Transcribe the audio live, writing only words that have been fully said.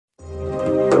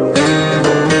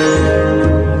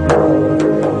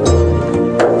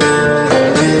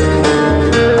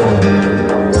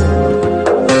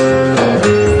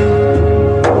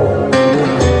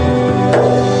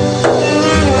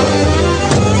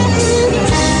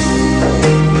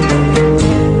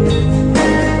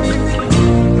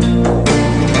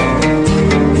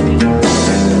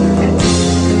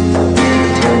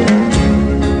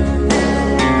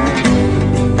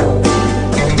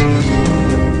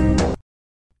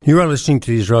You are listening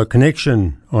to the Israel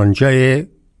Connection on JAir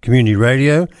Community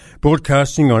Radio,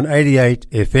 broadcasting on 88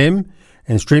 FM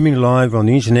and streaming live on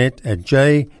the internet at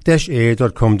j-air.com.au.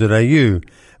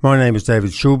 My name is David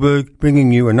Schulberg,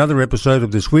 bringing you another episode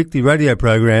of this weekly radio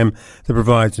program that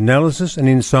provides analysis and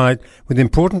insight with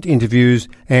important interviews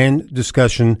and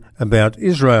discussion about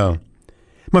Israel.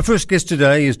 My first guest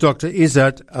today is Dr.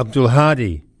 Izzat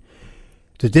Abdulhadi,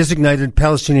 the designated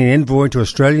Palestinian envoy to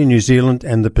Australia, New Zealand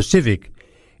and the Pacific.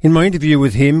 In my interview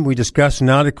with him, we discussed an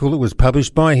article that was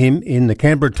published by him in the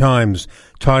Canberra Times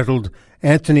titled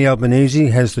Anthony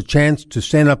Albanese Has the Chance to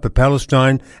Stand Up for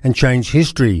Palestine and Change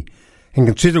History, and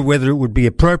consider whether it would be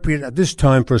appropriate at this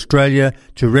time for Australia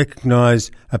to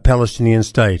recognise a Palestinian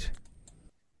state.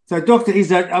 So, Dr.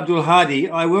 Izzat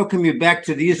Abdulhadi, I welcome you back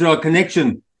to the Israel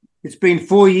Connection. It's been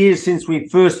 4 years since we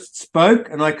first spoke,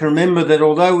 and I can remember that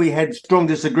although we had strong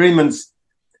disagreements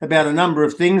about a number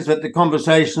of things, that the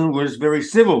conversation was very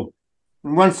civil.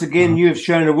 And once again, you have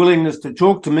shown a willingness to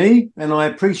talk to me, and I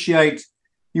appreciate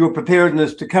your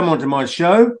preparedness to come onto my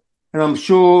show. And I'm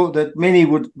sure that many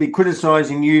would be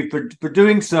criticising you for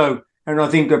doing so. And I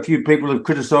think a few people have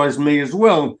criticised me as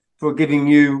well for giving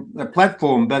you a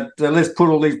platform. But let's put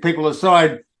all these people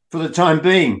aside for the time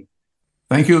being.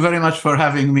 Thank you very much for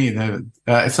having me, David.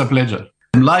 It's a pleasure.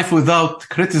 Life without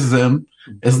criticism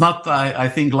is not, I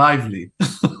think, lively.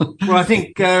 Well, I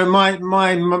think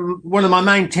one of my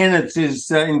main tenets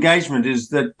is engagement, is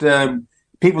that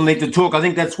people need to talk. I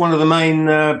think that's one of the main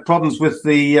problems with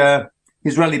the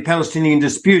Israeli-Palestinian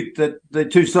dispute, that the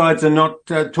two sides are not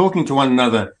talking to one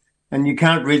another, and you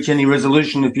can't reach any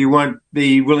resolution if you won't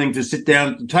be willing to sit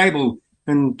down at the table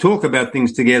and talk about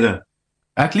things together.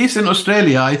 At least in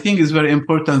Australia, I think it's very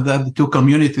important that the two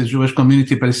communities, Jewish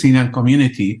community, Palestinian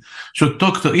community, should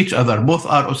talk to each other. Both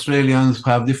are Australians,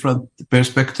 have different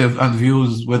perspective and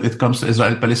views when it comes to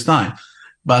Israel-Palestine.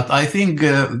 But I think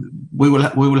we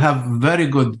will have very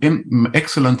good,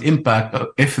 excellent impact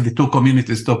if the two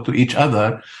communities talk to each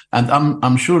other. And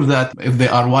I'm sure that if they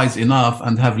are wise enough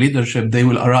and have leadership, they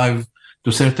will arrive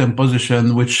to certain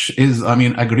position which is,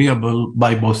 agreeable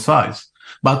by both sides.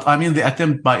 But the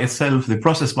attempt by itself, the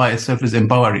process by itself is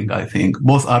empowering, I think.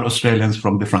 Both are Australians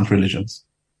from different religions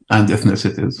and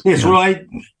ethnicities. Yes, well,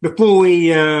 before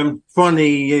we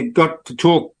finally got to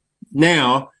talk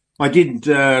now, I did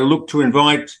look to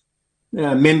invite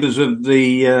members of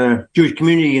the Jewish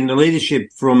community in the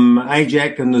leadership from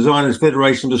AJAC and the Zionist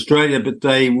Federation of Australia, but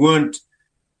they weren't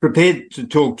prepared to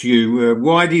talk to you.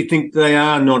 Why do you think they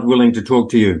are not willing to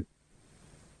talk to you?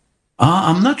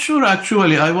 I'm not sure,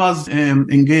 actually. I was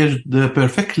engaged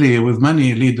perfectly with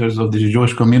many leaders of the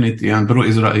Jewish community and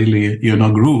pro-Israeli,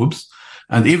 groups.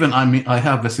 And even I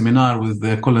have a seminar with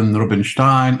Colin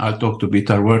Rubinstein. I talk to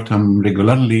Peter Wertham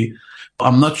regularly.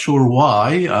 I'm not sure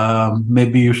why.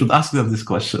 Maybe you should ask them this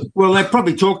question. Well, they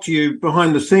probably talk to you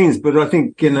behind the scenes, but I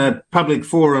think in a public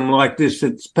forum like this,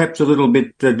 it's perhaps a little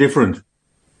bit different.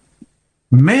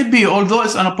 Maybe, although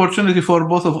it's an opportunity for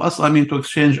both of us, to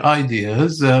exchange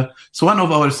ideas. So one of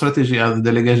our strategy as the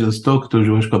delegations talk to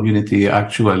Jewish community,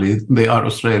 actually, they are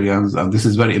Australians, and this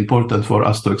is very important for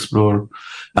us to explore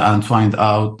and find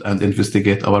out and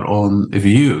investigate our own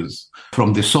views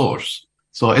from the source.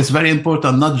 So it's very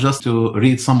important not just to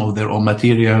read some of their own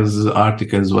materials,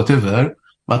 articles, whatever,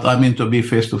 but to be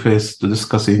face-to-face to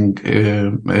discussing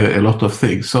a lot of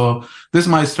things. So this is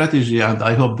my strategy, and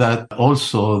I hope that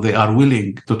also they are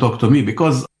willing to talk to me,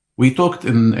 because we talked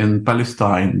in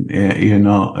Palestine,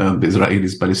 the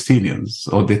Israelis, Palestinians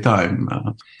all the time.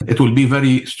 It will be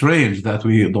very strange that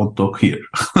we don't talk here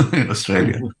in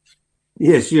Australia.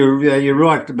 Yes, you're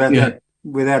right about that,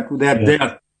 without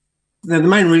doubt. Now, the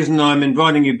main reason I'm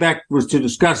inviting you back was to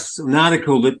discuss an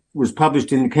article that was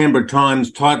published in the Canberra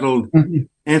Times titled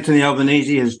Anthony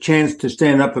Albanese Has Chance to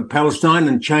Stand Up for Palestine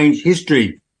and Change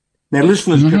History. Now,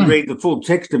 listeners can read the full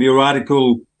text of your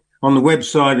article on the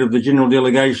website of the General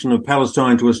Delegation of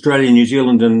Palestine to Australia, New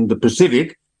Zealand and the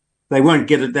Pacific. They won't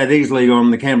get it that easily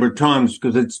on the Canberra Times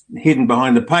because it's hidden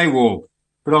behind the paywall.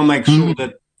 But I'll make sure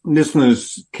that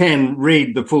listeners can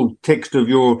read the full text of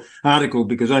your article,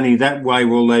 because only that way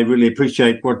will they really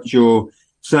appreciate what you're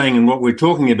saying and what we're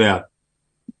talking about.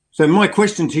 So my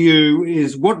question to you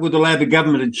is, what would the Labor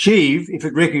government achieve if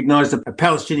it recognised a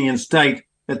Palestinian state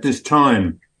at this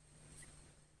time?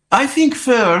 I think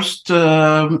first,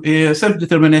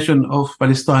 self-determination of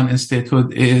Palestine and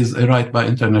statehood is a right by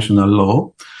international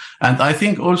law. And I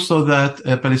think also that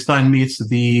Palestine meets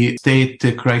the state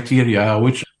criteria,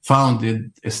 which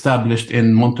established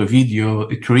in Montevideo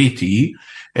Treaty,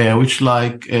 which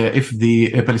if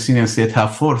the Palestinian state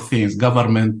have four things: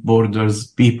 government, borders,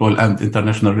 people, and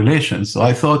international relations. So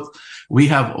I thought we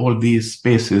have all these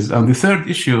spaces. And the third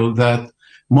issue, that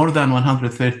more than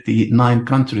 139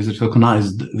 countries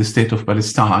recognized the state of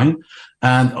Palestine.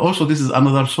 And also this is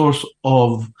another source of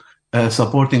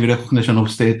supporting recognition of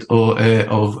state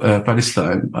of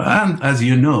Palestine. And as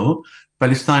you know,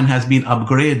 Palestine has been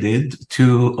upgraded to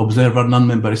observer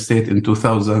non-member state in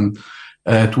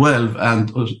 2012,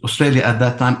 and Australia at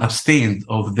that time abstained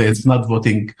of this, not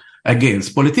voting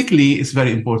against. Politically, it's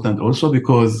very important also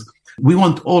because we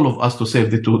want all of us to save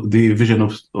the vision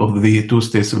of the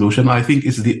two-state solution. I think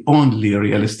it's the only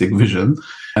realistic vision,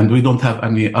 and we don't have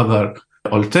any other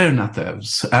alternatives.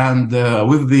 And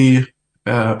with the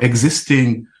existing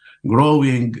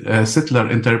growing settler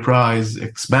enterprise,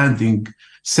 expanding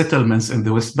settlements in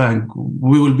the West Bank,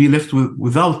 we will be left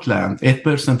without land,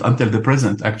 8% until the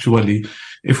present, actually,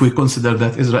 if we consider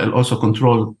that Israel also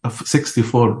controlled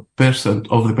 64%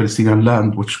 of the Palestinian land,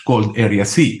 which is called Area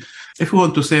C. If we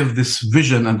want to save this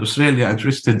vision, and Australia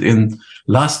interested in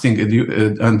lasting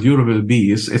and durable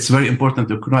peace, it's very important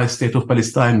to recognize state of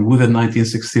Palestine within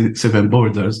 1967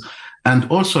 borders, and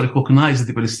also recognize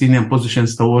the Palestinian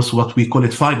positions towards what we call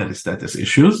it final status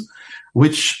issues,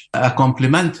 which are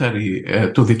complementary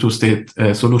to the two-state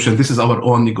solution. This is our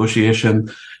own negotiation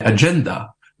agenda,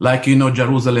 like,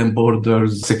 Jerusalem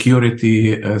borders,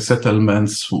 security,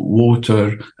 settlements,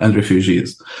 water, and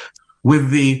refugees.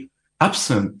 With the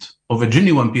absence of a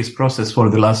genuine peace process for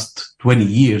the last 20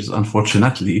 years,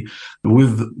 unfortunately,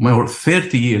 with more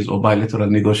 30 years of bilateral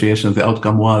negotiations, the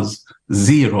outcome was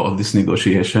zero of these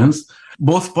negotiations.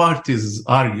 Both parties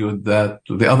argued that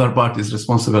the other party is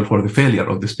responsible for the failure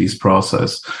of this peace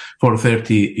process for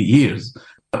 30 years.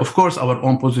 Of course, our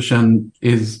own position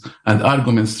is and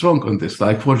argument strong on this.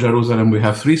 Like for Jerusalem, we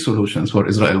have three solutions. For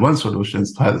Israel, one solution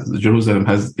is Jerusalem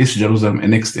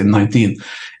annexed in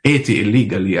 1980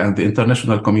 illegally, and the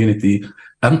international community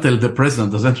until the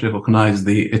present doesn't recognize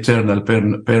the eternal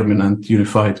permanent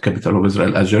unified capital of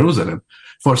Israel as Jerusalem.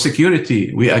 For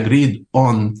security, we agreed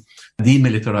on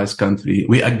demilitarized country.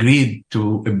 We agreed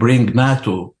to bring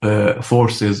NATO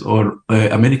forces or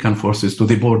American forces to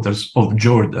the borders of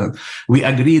Jordan. We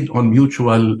agreed on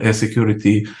mutual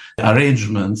security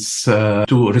arrangements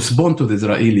to respond to the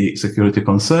Israeli security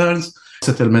concerns.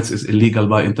 Settlements is illegal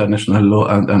by international law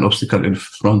and an obstacle in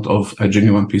front of a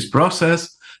genuine peace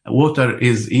process. Water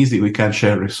is easy. We can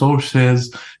share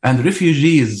resources. And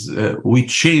refugees,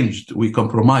 we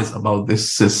compromised about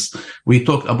this. We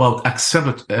talked about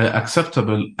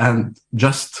acceptable and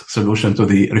just solution to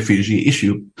the refugee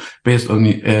issue based on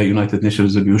United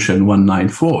Nations Resolution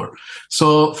 194.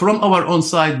 So from our own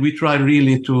side, we try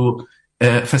really to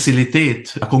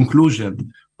facilitate a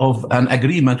conclusion of an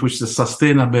agreement which is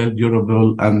sustainable,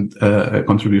 durable, and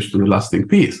contributes to the lasting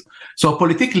peace. So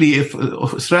politically, if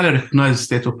Australia recognizes the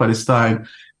state of Palestine,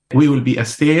 we will be a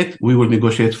state. We will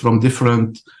negotiate from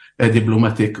different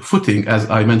diplomatic footing, as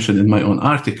I mentioned in my own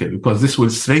article, because this will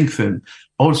strengthen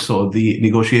also the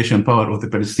negotiation power of the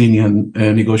Palestinian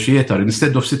negotiator.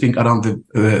 Instead of sitting around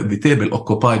the table,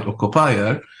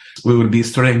 occupier, we will be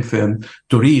strengthened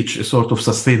to reach a sort of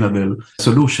sustainable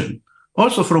solution.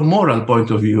 Also, from moral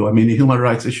point of view, I mean, the human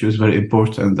rights issue is very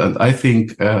important. And I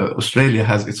think Australia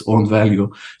has its own value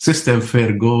system,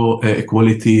 fair go,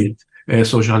 equality,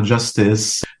 social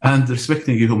justice, and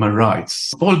respecting human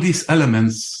rights. All these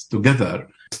elements together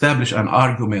establish an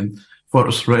argument for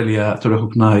Australia to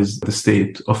recognize the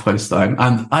state of Palestine.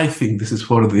 And I think this is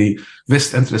for the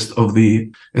best interest of the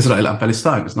Israel and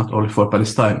Palestine. It's not only for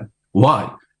Palestine.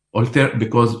 Why?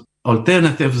 Because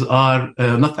alternatives are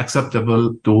not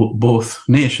acceptable to both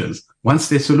nations.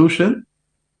 One-state solution,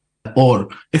 or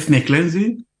ethnic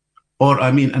cleansing, or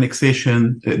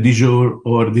annexation de jure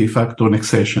or de facto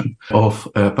annexation of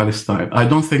Palestine. I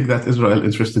don't think that Israel is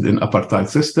interested in apartheid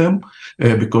system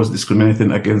because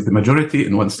discriminating against the majority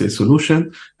in one-state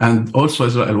solution. And also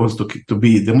Israel wants to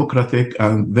be democratic,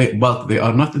 but they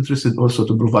are not interested also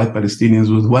to provide Palestinians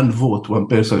with one vote, one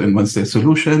person in one-state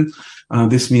solution.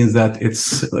 This means that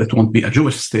it won't be a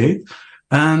Jewish state.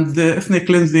 And the ethnic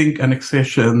cleansing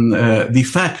annexation de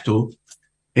facto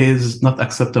is not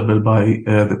acceptable by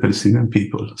the Palestinian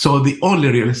people. So the only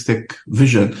realistic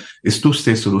vision is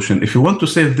two-state solution. If you want to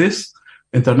save this,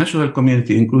 international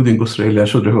community, including Australia,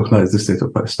 should recognize the state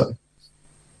of Palestine.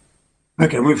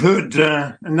 Okay, we've heard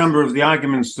a number of the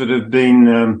arguments that have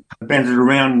been bandied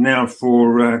around now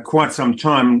for quite some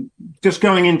time. Just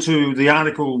going into the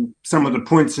article, some of the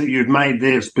points that you've made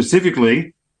there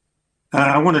specifically,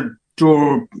 I want to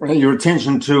draw your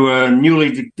attention to a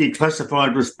newly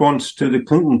declassified response to the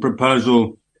Clinton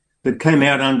proposal that came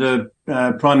out under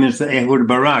Prime Minister Ehud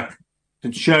Barak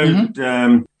that showed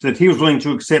that he was willing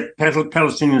to accept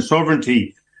Palestinian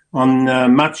sovereignty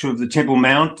on much of the Temple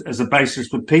Mount as a basis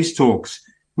for peace talks.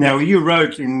 Now, you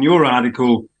wrote in your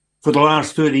article, for the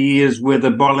last 30 years, whether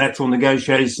bilateral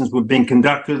negotiations were being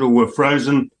conducted or were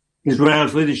frozen,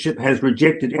 Israel's leadership has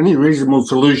rejected any reasonable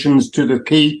solutions to the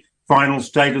key final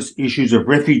status issues of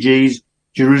refugees,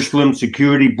 Jerusalem,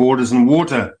 security, borders and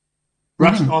water.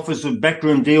 Rushed offers of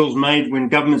backroom deals made when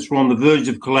governments were on the verge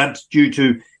of collapse due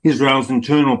to Israel's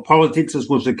internal politics, as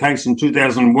was the case in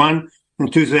 2001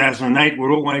 and 2008,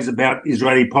 were always about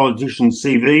Israeli politicians'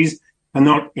 CVs and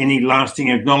not any lasting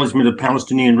acknowledgement of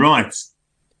Palestinian rights.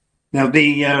 Now,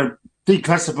 the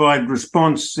declassified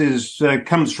response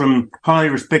comes from highly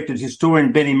respected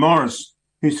historian Benny Morris,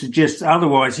 who suggests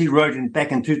otherwise. He wrote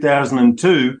back in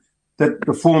 2002 that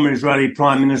the former Israeli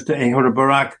Prime Minister Ehud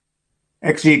Barak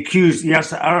actually accused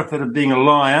Yasser Arafat of being a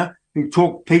liar who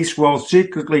talked peace while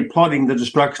secretly plotting the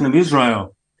destruction of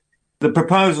Israel. The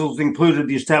proposals included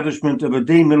the establishment of a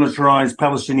demilitarized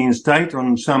Palestinian state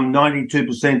on some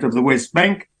 92% of the West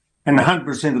Bank and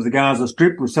 100% of the Gaza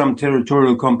Strip with some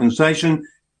territorial compensation,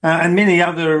 and many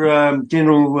other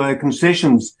general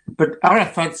concessions. But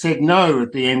Arafat said no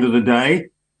at the end of the day.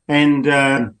 And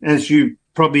as you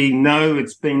probably know,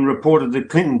 it's been reported that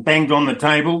Clinton banged on the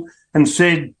table and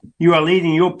said, "You are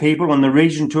leading your people and the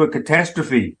region to a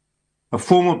catastrophe." A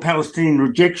formal Palestinian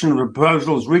rejection of the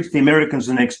proposals reached the Americans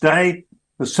the next day.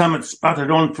 The summit sputtered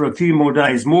on for a few more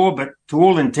days more, but to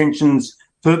all intents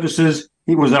purposes,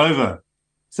 it was over.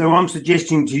 So I'm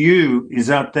suggesting to you,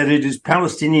 Izzat, that it is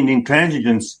Palestinian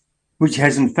intransigence which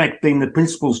has in fact been the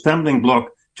principal stumbling block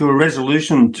to a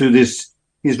resolution to this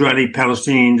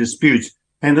Israeli-Palestinian dispute.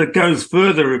 And it goes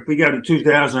further. If we go to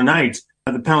 2008,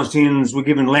 the Palestinians were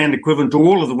given land equivalent to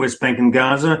all of the West Bank and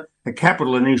Gaza, a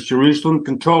capital in East Jerusalem,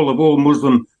 control of all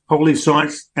Muslim holy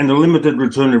sites, and a limited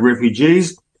return of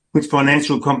refugees, with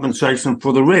financial compensation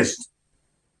for the rest.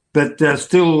 But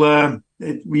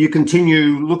you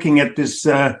continue looking at this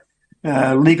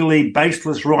legally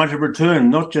baseless right of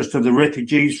return, not just of the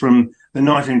refugees from the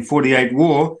 1948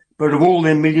 war, but of all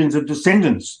their millions of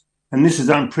descendants. And this is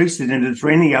unprecedented for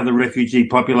any other refugee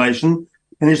population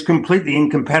and is completely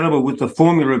incompatible with the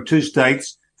formula of two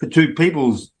states for two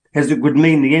peoples, as it would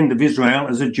mean the end of Israel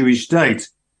as a Jewish state.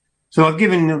 So I've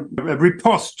given a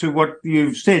riposte to what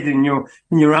you've said in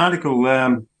your article.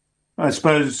 I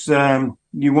suppose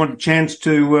you want a chance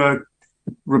to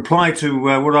reply to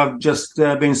what I've just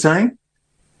been saying?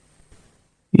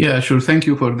 Yeah, sure. Thank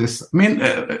you for this. I mean,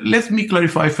 let me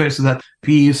clarify first that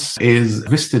peace is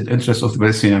vested interest of the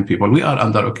Palestinian people. We are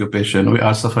under occupation. We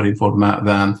are suffering for more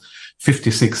than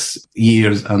 56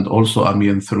 years, and also,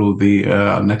 through the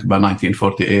Nakba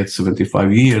 1948,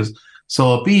 75 years.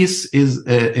 So peace is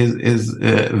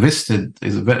vested,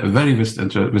 is very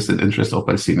vested interest of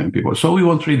Palestinian people. So we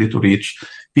want really to reach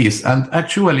peace. And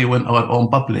actually, when our own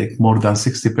public, more than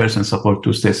 60% support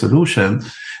two-state solution,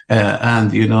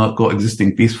 and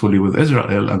coexisting peacefully with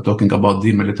Israel, and talking about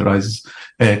demilitarized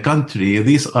country,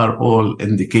 these are all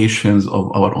indications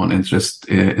of our own interest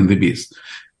in the peace.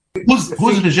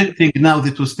 Who's rejecting now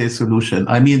the two-state solution?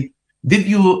 Did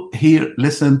you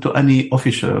listen to any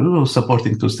official who's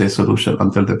supporting two-state solution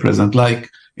until the present? Like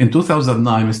in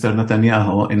 2009, Mr.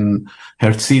 Netanyahu in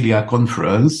Herzliya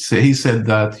conference, he said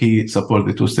that he supported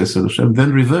the two-state solution,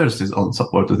 then reversed his own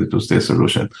support of the two-state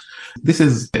solution. This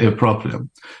is a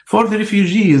problem. For the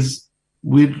refugees,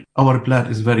 our plan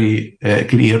is very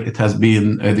clear. It has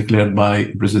been declared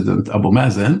by President Abu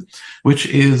Mazen, which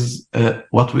is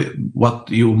what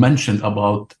you mentioned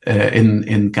about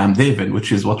in Camp David,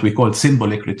 which is what we call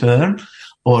symbolic return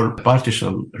or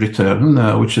partial return,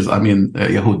 which is,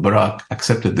 Ehud Barak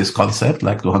accepted this concept,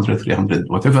 like 200, 300,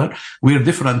 whatever. We're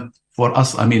different. For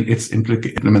us, it's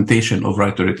implementation of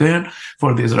right to return.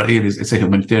 For the Israelis, it's a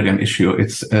humanitarian issue.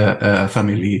 It's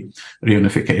family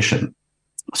reunification.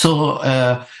 So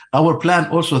our plan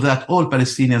also that all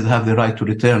Palestinians have the right to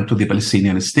return to the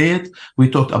Palestinian state. We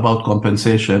talked about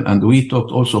compensation, and we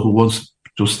talked also who wants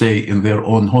to stay in their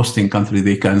own hosting country,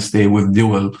 they can stay with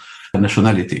dual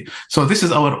nationality. So this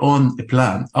is our own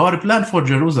plan. Our plan for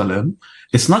Jerusalem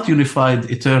is not unified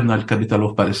eternal capital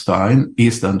of Palestine,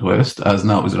 east and west, as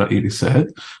now Israeli said.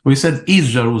 We said East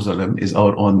Jerusalem is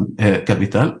our own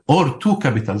capital, or two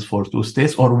capitals for two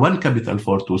states, or one capital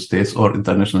for two states, or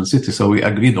international city. So we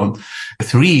agreed on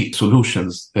three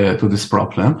solutions to this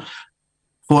problem.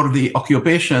 For the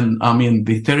occupation,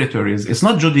 the territories, it's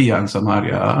not Judea and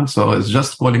Samaria. So it's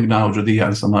just calling now Judea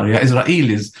and Samaria.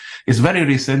 Israel is very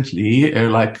recently,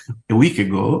 like a week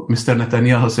ago, Mr.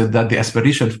 Netanyahu said that the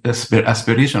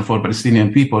aspiration for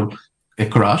Palestinian people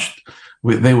crushed.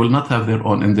 They will not have their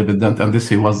own independent, and this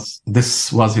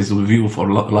was his view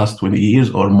for last 20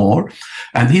 years or more.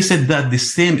 And he said that the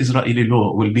same Israeli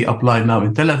law will be applied now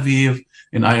in Tel Aviv,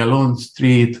 in Ayalon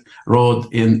Street Road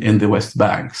in the West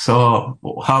Bank. So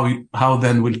how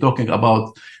then we're talking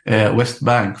about West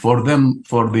Bank? For them,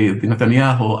 for the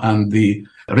Netanyahu and the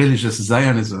religious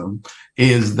Zionism,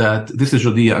 is that this is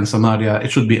Judea and Samaria.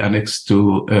 It should be annexed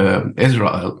to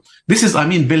Israel. This is,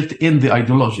 built in the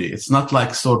ideology. It's not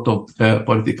like sort of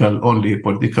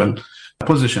political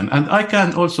position. And I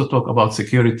can also talk about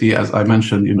security, as I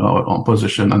mentioned, our own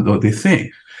position and the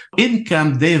thing. In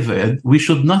Camp David, we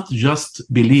should not just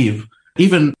believe,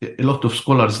 even a lot of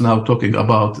scholars now talking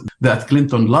about that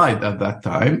Clinton lied at that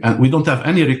time, and we don't have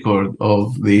any record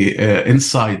of the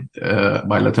inside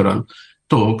bilateral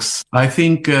talks. I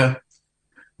think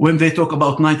when they talk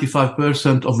about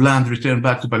 95% of land returned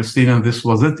back to Palestinians, this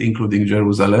wasn't including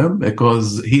Jerusalem,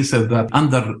 because he said that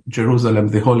under Jerusalem,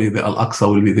 the Al-Aqsa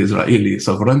will be the Israeli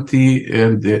sovereignty,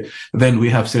 and then we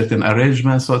have certain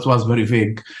arrangements. So it was very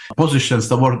vague positions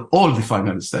toward all the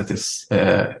final status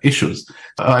issues.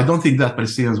 I don't think that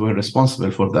Palestinians were responsible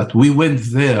for that. We went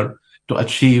there to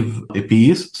achieve a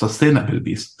peace, sustainable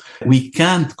peace. We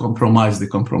can't compromise the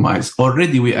compromise.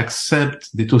 Already we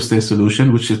accept the two-state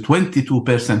solution, which is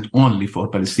 22% only for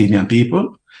Palestinian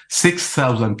people,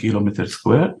 6,000 kilometers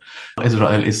square.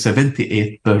 Israel is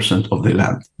 78% of the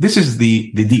land. This is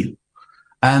the deal.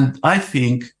 And I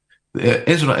think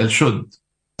Israel should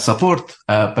support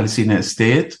a Palestinian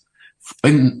state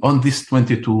on this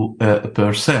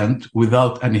 22%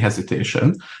 without any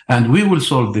hesitation, and we will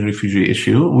solve the refugee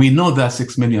issue. We know that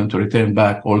 6 million to return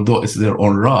back, although it's their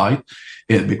own right,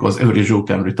 because every Jew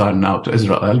can return now to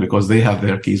Israel because they have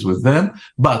their keys with them.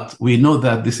 But we know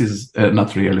that this is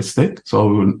not realistic.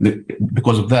 So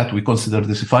because of that, we consider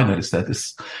this final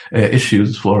status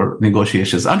issues for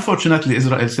negotiations. Unfortunately,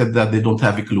 Israel said that they don't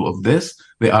have a clue of this.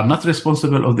 They are not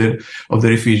responsible of the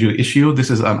refugee issue. This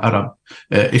is an Arab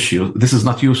issue. This is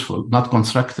not useful, not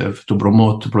constructive to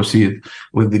proceed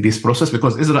with the peace process,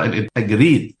 because Israel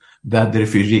agreed that the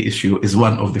refugee issue is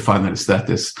one of the final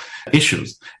status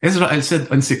issues. Israel said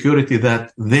in security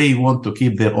that they want to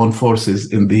keep their own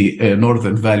forces in the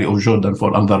northern valley of Jordan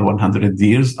for under 100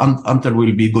 years until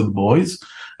we'll be good boys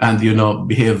and,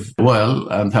 behave well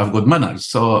and have good manners.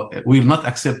 So we will not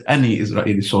accept any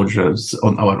Israeli soldiers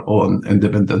on our own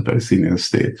independent Palestinian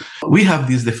state. We have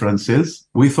these differences.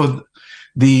 We thought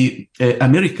the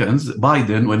Americans,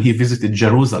 Biden, when he visited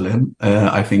Jerusalem,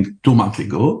 I think 2 months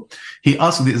ago, he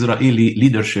asked the Israeli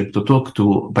leadership to talk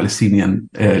to Palestinian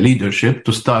leadership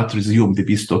to resume the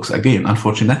peace talks again.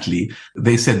 Unfortunately,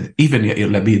 they said, even Yair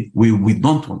Lapid, we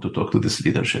don't want to talk to this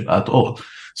leadership at all.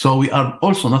 So we are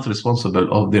also not responsible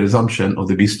of the resumption of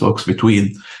the peace talks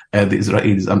between the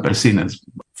Israelis and Palestinians.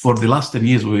 For the last 10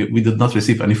 years, we did not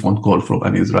receive any phone call from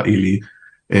any Israeli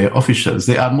officials.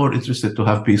 They are more interested to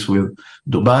have peace with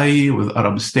Dubai, with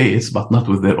Arab states, but not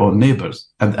with their own neighbors.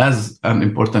 And as an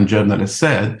important journalist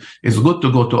said, it's good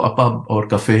to go to a pub or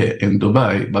cafe in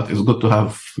Dubai, but it's good to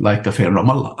have like cafe in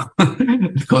Ramallah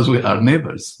because we are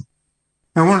neighbors.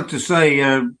 I wanted to say,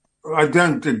 I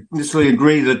don't necessarily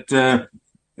agree that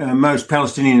most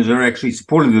Palestinians are actually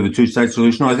supportive of a two-state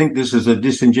solution. I think this is a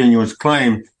disingenuous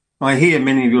claim. I hear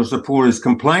many of your supporters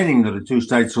complaining that a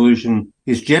two-state solution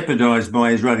is jeopardized by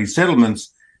Israeli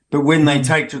settlements, but when they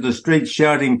take to the streets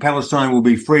shouting Palestine will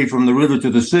be free from the river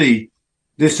to the sea,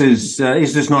 is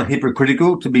this not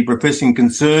hypocritical to be professing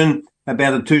concern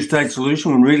about a two-state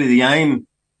solution when really the aim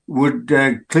would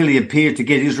clearly appear to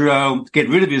get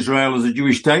rid of Israel as a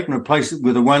Jewish state and replace it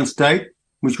with a one state,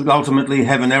 which would ultimately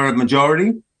have an Arab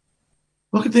majority?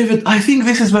 Look, David, I think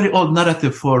this is very old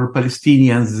narrative for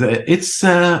Palestinians.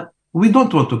 We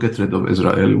don't want to get rid of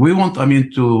Israel. We want,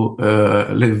 to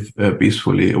live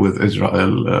peacefully with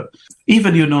Israel.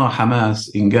 Even, Hamas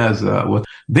in Gaza,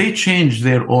 they changed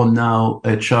their own now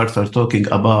charter talking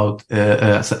about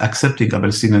accepting a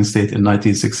Palestinian state in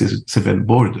 1967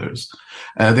 borders.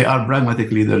 They are pragmatic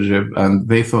leadership, and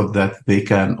they thought that they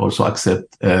can also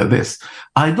accept this.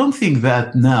 I don't think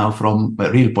that now from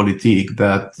realpolitik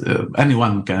that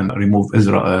anyone can remove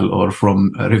Israel or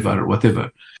from a river,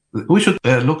 whatever. We should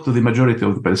look to the majority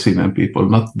of the Palestinian people,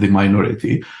 not the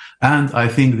minority. And I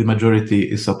think the majority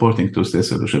is supporting two-state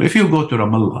solution. If you go to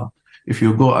Ramallah, if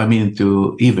you go,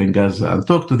 to even Gaza and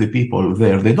talk to the people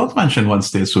there, they don't mention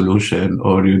one-state solution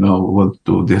or, want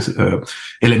to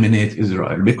eliminate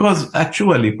Israel. Because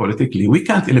actually, politically, we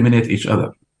can't eliminate each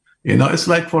other. It's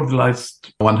like for the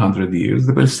last 100 years,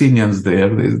 the Palestinians there,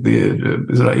 the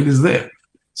Israelis there.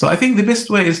 So I think the best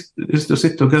way is to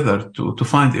sit together, to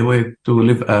find a way to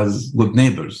live as good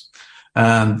neighbors.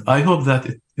 And I hope that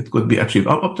it could be achieved.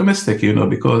 I'm optimistic,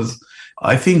 because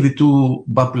I think the two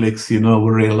publics, will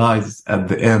realize at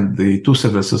the end, the two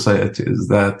civil societies,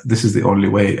 that this is the only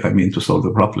way, to solve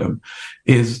the problem,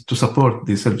 is to support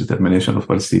the self-determination of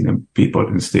Palestinian people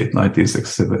in state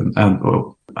 1967 and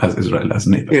as Israel as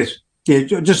neighbor. Yes. Yeah,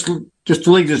 just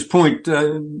to leave this point,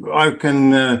 I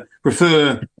can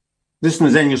refer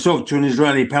listeners and yourself to an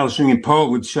Israeli-Palestinian poll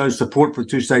which shows support for a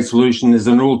two-state solution is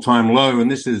an all-time low,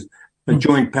 and this is a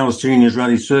joint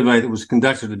Palestinian-Israeli survey that was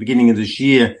conducted at the beginning of this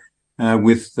year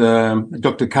with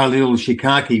Dr. Khalil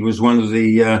Shikaki was one of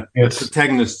the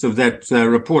protagonists of that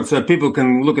report. So people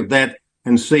can look at that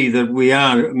and see that we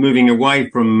are moving away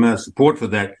from support for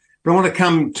that. But I want to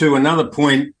come to another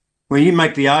point where you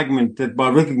make the argument that by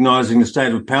recognising the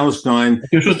state of Palestine,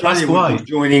 Australia would be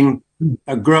joining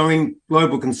a growing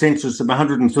global consensus of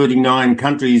 139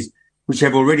 countries which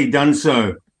have already done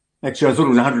so. Actually, I thought it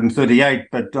was 138,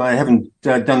 but I haven't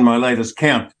done my latest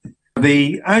count.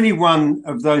 The only one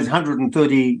of those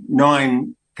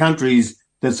 139 countries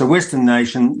that's a Western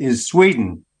nation is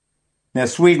Sweden. Now,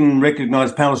 Sweden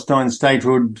recognised Palestine's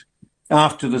statehood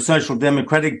after the Social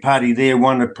Democratic Party there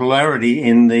won a plurality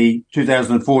in the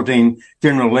 2014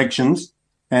 general elections.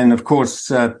 And, of course,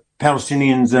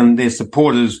 Palestinians and their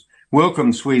supporters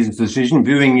welcomed Sweden's decision,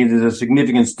 viewing it as a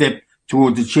significant step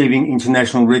towards achieving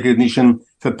international recognition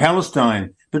for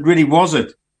Palestine. But really, was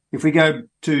it? If we go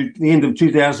to the end of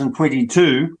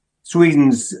 2022,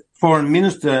 Sweden's foreign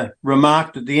minister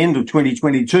remarked at the end of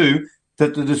 2022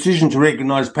 that the decision to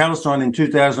recognise Palestine in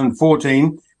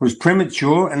 2014 was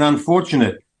premature and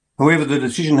unfortunate. However, the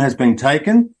decision has been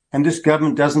taken and this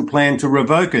government doesn't plan to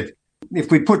revoke it.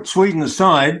 If we put Sweden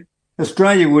aside,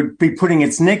 Australia would be putting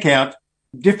its neck out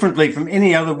differently from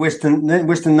any other Western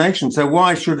nation. So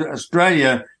why should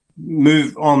Australia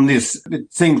move on this?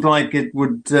 It seems like it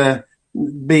would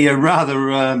be a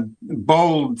rather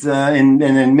bold and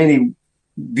in many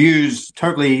views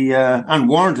totally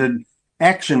unwarranted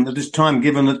action at this time,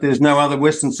 given that there's no other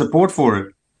Western support for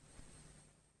it.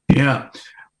 Yeah.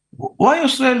 Why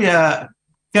Australia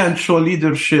can show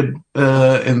leadership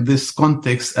in this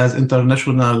context as a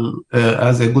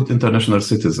good international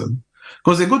citizen?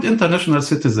 Because a good international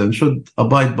citizen should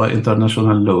abide by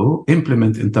international law,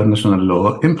 implement international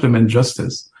law, implement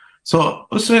justice. So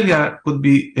Australia could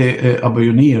be a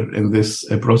pioneer in this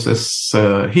process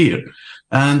here.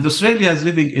 And Australia is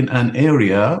living in an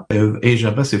area of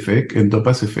Asia-Pacific,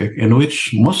 Indo-Pacific, in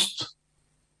which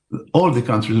all the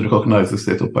countries recognize the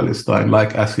state of Palestine,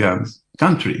 like ASEAN's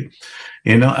country,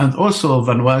 and also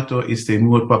Vanuatu, East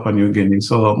Timor, Papua New Guinea.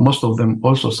 So most of them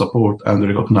also support and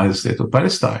recognize the state of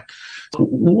Palestine.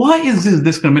 Why is this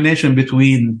discrimination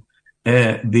between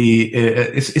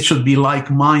it should be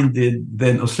like-minded,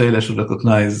 then Australia should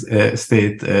recognize a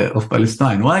state of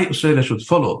Palestine? Why Australia should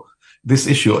follow this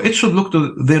issue? It should look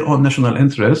to their own national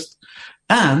interest,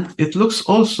 and it looks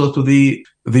also to the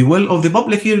will of the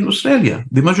public here in Australia.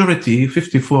 The majority,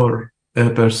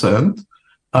 54%,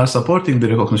 are supporting the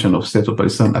recognition of state of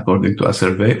Palestine according to a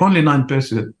survey. Only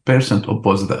 9%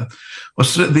 oppose that.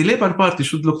 The Labour Party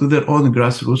should look to their own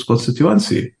grassroots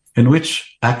constituency, in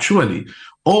which actually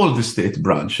all the state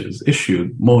branches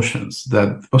issued motions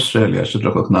that Australia should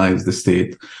recognize the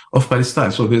state of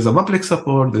Palestine. So there's a public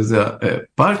support, there's a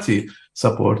party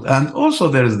support, and also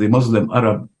there's the Muslim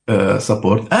Arab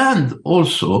support, and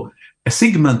also a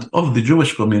segment of the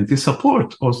Jewish community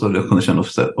support also the recognition of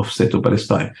state of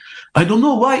Palestine. I don't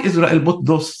know why Israel put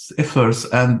those efforts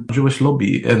and Jewish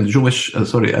lobby and Jewish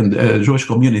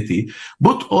community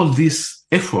put all these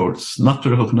efforts not to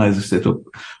recognize the state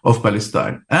of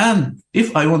Palestine. And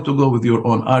if I want to go with your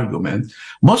own argument,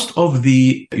 most of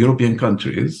the European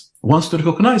countries wants to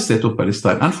recognize state of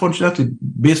Palestine. Unfortunately,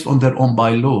 based on their own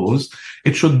bylaws,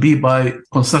 it should be by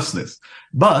consensus.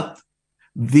 But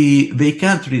they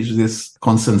can't reach this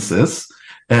consensus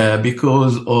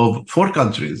because of 4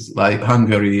 countries like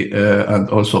Hungary and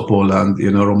also Poland,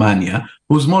 Romania,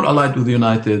 who's more allied with the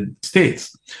United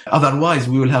States. Otherwise,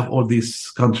 we will have all these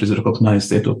countries recognize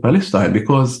state of Palestine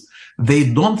because they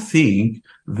don't think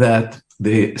that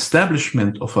the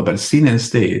establishment of a Palestinian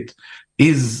state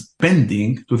is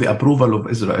pending to the approval of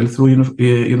Israel through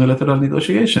unilateral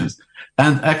negotiations.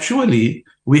 And actually,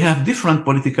 we have different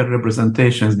political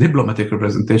representations, diplomatic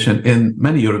representation in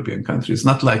many European countries,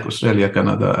 not like Australia,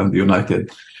 Canada, and the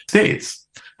United States.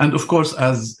 And of course,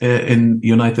 as in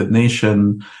United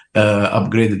Nations,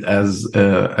 upgraded as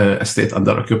a state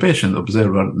under occupation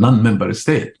observer, non-member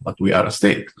state, but we are a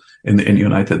state in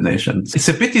United Nations.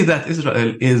 It's a pity that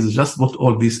Israel is just put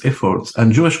all these efforts,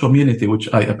 and Jewish community, which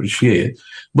I appreciate,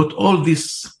 but all these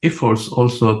efforts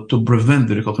also to prevent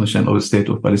the recognition of the state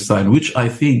of Palestine, which I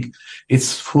think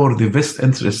it's for the best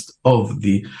interest of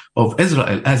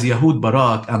Israel, as Ehud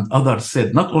Barak and others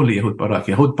said. Not only Ehud Barak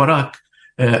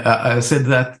said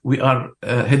that we are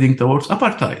heading towards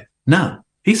apartheid now.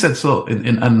 He said so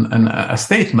in a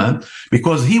statement,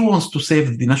 because he wants to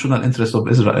save the national interest of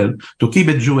Israel, to keep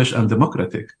it Jewish and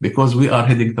democratic, because we are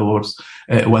heading towards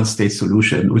a one-state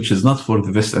solution, which is not for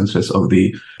the best interest of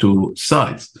the two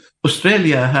sides.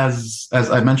 Australia has, as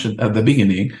I mentioned at the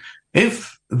beginning, if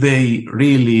they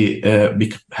really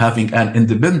having an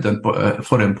independent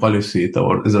foreign policy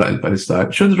toward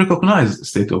Israel-Palestine, should recognize the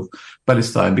state of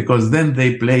Palestine, because then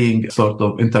they playing sort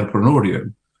of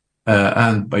entrepreneurial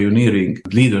and pioneering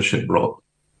leadership role.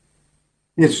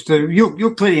 Yes,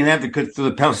 you're clearly an advocate for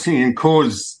the Palestinian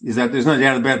cause, Izzat, there's no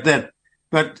doubt about that.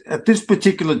 But at this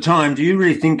particular time, do you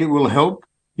really think it will help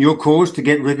your cause to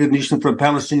get recognition for a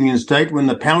Palestinian state when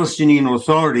the Palestinian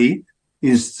Authority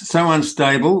is so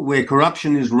unstable, where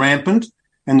corruption is rampant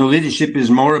and the leadership is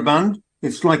moribund?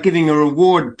 It's like giving a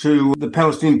reward to the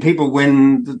Palestinian people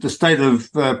when the state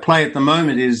of play at the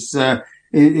moment is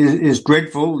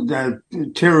dreadful.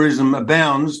 Terrorism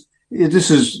abounds.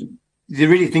 Do you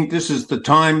really think this is the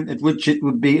time at which it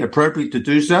would be appropriate to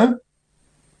do so?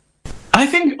 I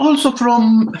think also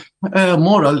from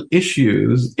moral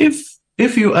issues,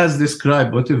 if you, as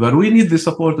described, whatever, we need the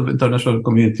support of international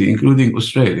community, including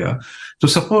Australia, to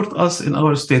support us in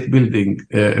our state building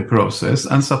process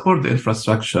and support the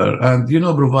infrastructure and,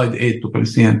 provide aid to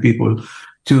Palestinian people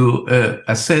to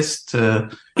assist,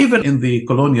 even in the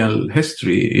colonial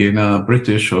history,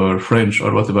 British or French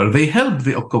or whatever, they helped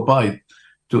the occupied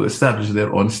to establish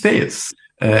their own states.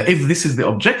 If this is the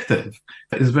objective,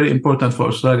 it's very important for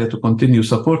Australia to continue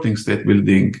supporting state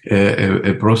building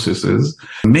processes.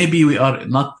 Maybe we are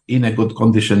not in a good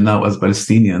condition now as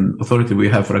Palestinian Authority. We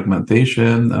have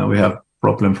fragmentation, we have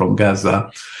problem from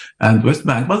Gaza and West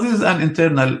Bank, but this is an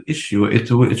internal issue. It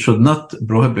should not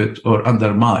prohibit or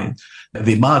undermine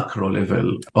the macro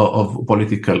level of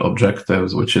political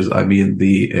objectives, which is,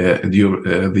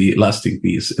 the lasting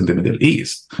peace in the Middle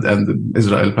East and the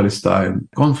Israel-Palestine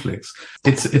conflicts.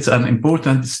 It's an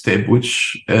important step,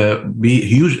 which be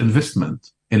huge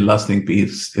investment in lasting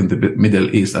peace in the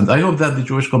Middle East. And I hope that the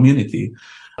Jewish community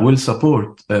will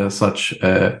support such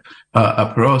a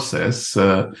process,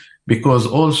 because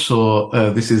also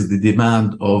this is the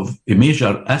demand of a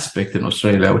major aspect in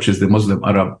Australia, which is the Muslim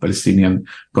Arab Palestinian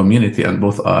community, and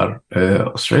both are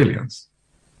Australians.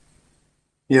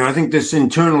 Yeah, I think this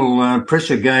internal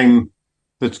pressure game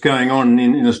that's going on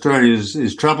in Australia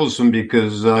is troublesome,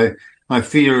 because I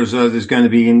fear as though there's going to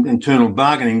be internal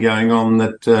bargaining going on,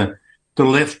 that the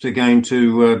left are going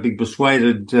to be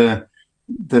persuaded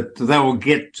that they will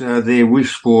get their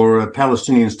wish for a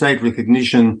Palestinian state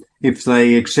recognition if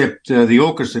they accept the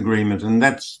AUKUS agreement. And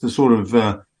that's the sort of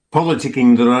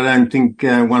politicking that I don't think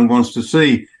one wants to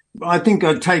see. I think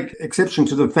I take exception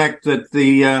to the fact that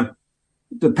the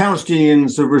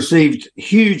Palestinians have received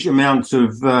huge amounts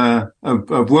of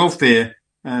welfare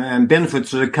and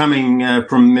benefits that are coming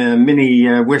from many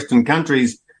Western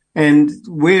countries. And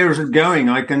where is it going?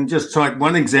 I can just cite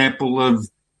one example of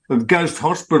ghost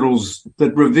hospitals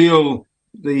that reveal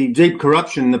the deep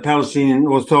corruption in the Palestinian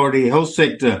Authority health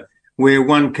sector, where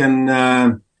one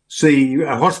can see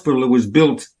a hospital that was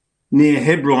built near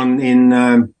Hebron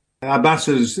in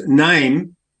Abbas's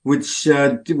name, which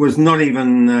was not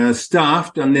even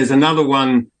staffed. And there's another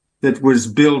one that was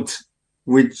built,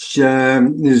 which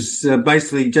is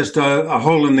basically just a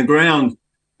hole in the ground,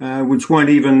 which won't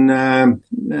even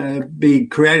be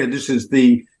created. This is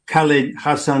the Khaled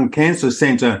Hassan Cancer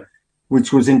Center,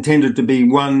 which was intended to be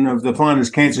one of the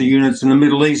finest cancer units in the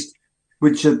Middle East,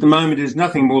 which at the moment is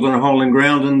nothing more than a hole in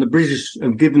ground. And the British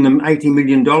have given them $80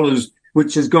 million,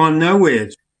 which has gone nowhere.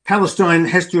 Palestine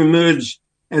has to emerge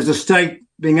as a state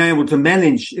being able to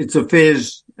manage its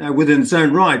affairs within its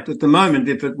own right. At the moment,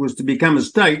 if it was to become a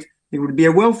state, it would be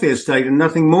a welfare state and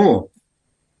nothing more.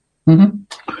 Mm-hmm.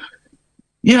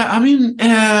 Yeah, I mean,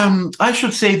 I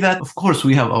should say that, of course,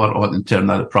 we have our own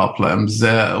internal problems.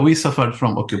 We suffered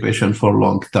from occupation for a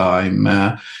long time.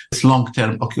 It's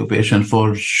long-term occupation,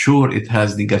 for sure, it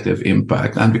has negative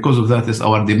impact. And because of that is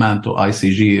our demand to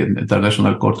ICJ,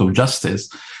 International Court of Justice,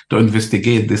 to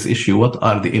investigate this issue. What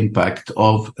are the impact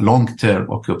of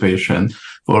long-term occupation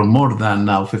for more than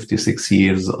now 56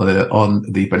 years on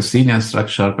the Palestinian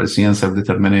structure, Palestinian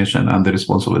self-determination, and the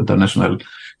response of international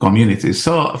community?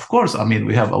 So, of course, I mean,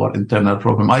 we have our internal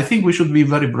problem. I think we should be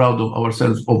very proud of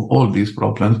ourselves of all these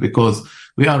problems because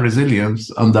we are resilient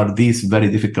under these very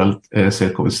difficult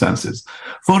circumstances.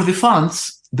 For the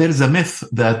funds, there is a myth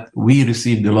that we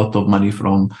received a lot of money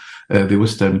from the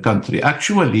Western country.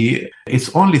 Actually,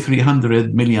 it's only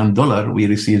 $300 million we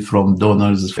receive from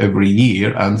donors every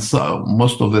year, and so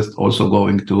most of it also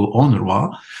going to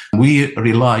UNRWA. We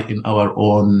rely in our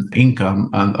own income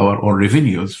and our own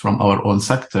revenues from our own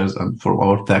sectors and from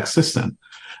our tax system.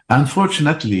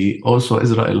 Unfortunately, also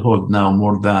Israel holds now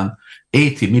more than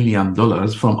 $80 million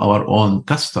from our own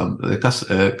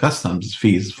customs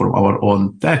fees from our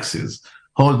own taxes.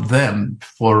 Hold them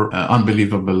for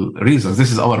unbelievable reasons.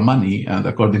 This is our money, and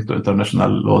according to international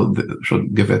law, they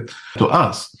should give it to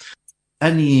us.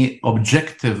 Any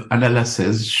objective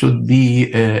analysis should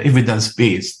be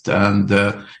evidence-based. And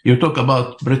you talk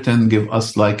about Britain give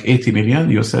us like 80 million,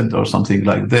 you said, or something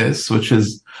like this, which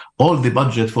is all the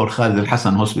budget for Khalid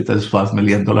al-Hassan Hospital is $5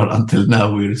 million until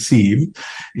now we received,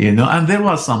 and there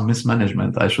was some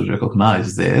mismanagement. I should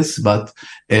recognize this, but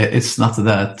it's not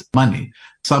that money.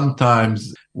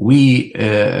 Sometimes we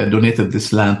donated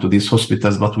this land to these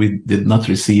hospitals, but we did not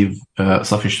receive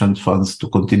sufficient funds to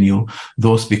continue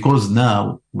those because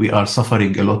now we are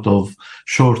suffering a lot of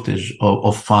shortage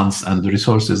of funds and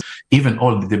resources. Even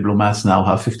all the diplomats now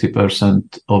have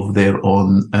 50% of their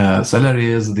own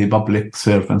salaries. The public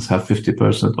servants have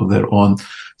 50% of their own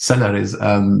salaries.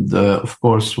 And of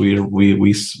course, we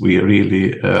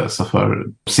really suffer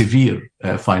severe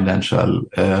financial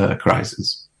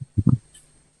crisis.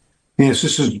 Yes,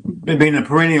 this has been a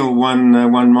perennial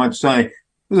one, one might say.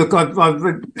 Look, I've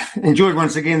enjoyed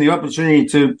once again the opportunity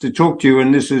to talk to you,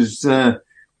 and this is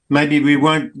maybe we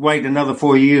won't wait another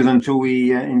 4 years until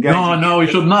we engage. No, we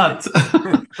should not.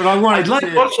 But I'd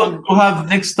like also to have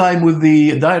next time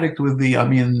really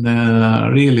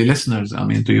listeners,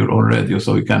 to your own radio,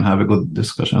 so we can have a good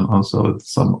discussion also with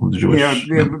some of the Jewish.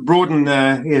 Broaden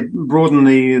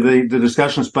the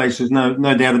discussion spaces. No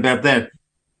doubt about that.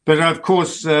 But of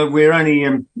course, we're only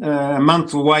a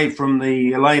month away from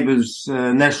the Labour's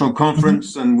national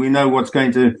conference, and we know what's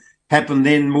going to happen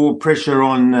then. More pressure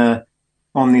on the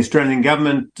Australian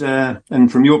government,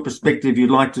 and from your perspective,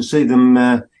 you'd like to see them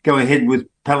go ahead with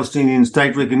Palestinian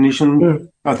state recognition. Mm.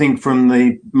 I think from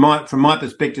my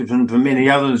perspective and from many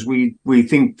others, we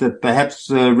think that perhaps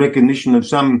recognition of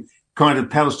some kind of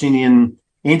Palestinian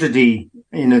entity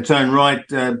in its own right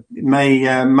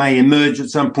may emerge at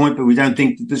some point, but we don't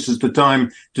think that this is the time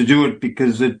to do it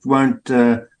because it won't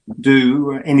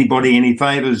do anybody any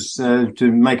favours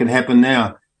to make it happen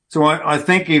now. So I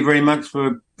thank you very much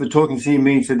for talking to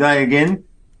me today again.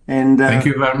 And thank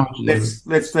you very much.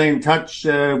 Let's stay in touch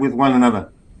with one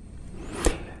another.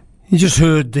 You just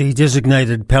heard the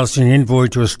designated Palestinian envoy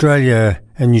to Australia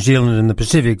and New Zealand and the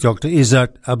Pacific, Dr.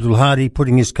 Izzat Abdulhadi,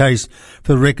 putting his case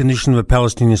for the recognition of a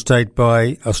Palestinian state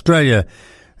by Australia.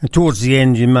 And towards the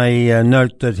end, you may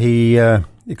note that he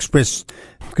expressed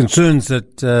concerns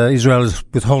that Israel is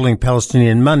withholding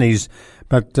Palestinian monies,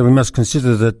 but we must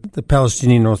consider that the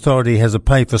Palestinian Authority has a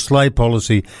pay-for-slave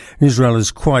policy, and Israel is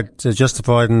quite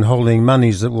justified in holding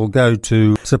monies that will go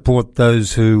to support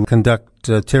those who conduct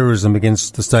terrorism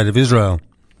against the State of Israel.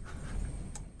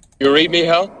 You read me,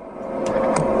 Hal?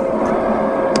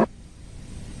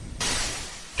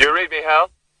 Do you read me,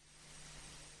 Hal?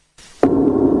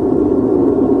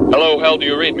 Hello, Hal, do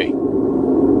you read me?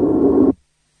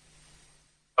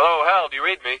 Hello, Hal, do you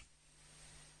read me?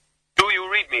 Do you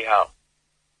read me, Hal?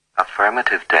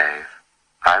 Affirmative, Dave.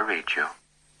 I read you.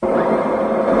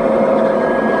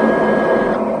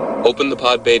 Open the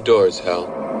pod bay doors, Hal.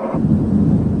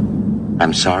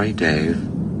 I'm sorry, Dave.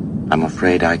 I'm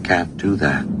afraid I can't do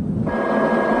that.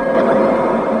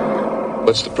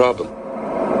 What's the problem?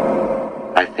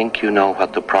 I think you know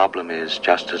what the problem is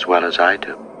just as well as I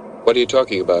do. What are you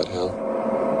talking about, Hal?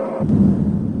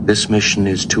 This mission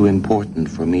is too important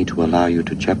for me to allow you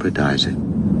to jeopardize it.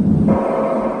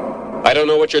 I don't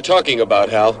know what you're talking about,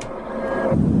 Hal.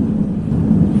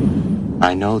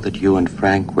 I know that you and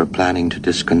Frank were planning to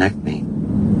disconnect me,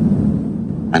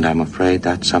 and I'm afraid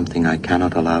that's something I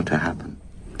cannot allow to happen.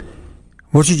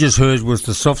 What you just heard was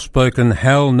the soft-spoken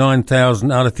HAL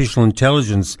 9000 artificial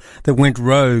intelligence that went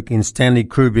rogue in Stanley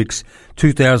Kubrick's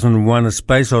 2001 A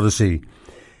Space Odyssey.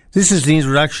 This is the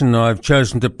introduction I've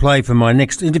chosen to play for my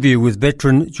next interview with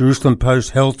veteran Jerusalem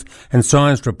Post health and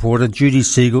science reporter Judy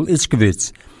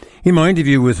Siegel-Itzkovich. In my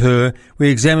interview with her, we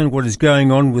examined what is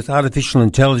going on with artificial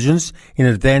intelligence in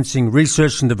advancing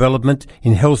research and development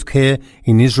in healthcare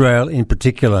in Israel in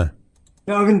particular.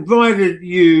 Now, I've invited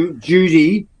you,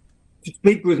 Judy, to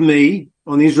speak with me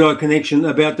on the Israel Connection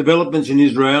about developments in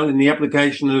Israel in the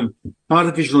application of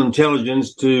artificial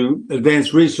intelligence to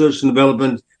advance research and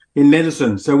development in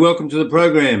medicine. So welcome to the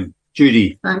program,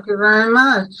 Judy. Thank you very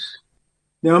much.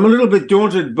 Now, I'm a little bit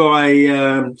daunted by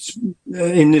in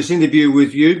this interview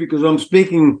with you because I'm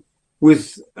speaking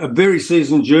with a very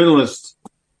seasoned journalist,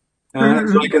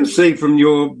 as I can see from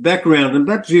your background. And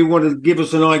perhaps you want to give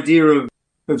us an idea of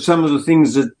some of the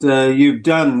things that you've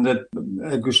done that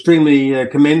are extremely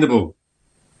commendable.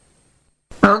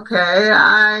 Okay,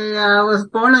 I was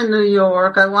born in New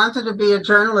York. I wanted to be a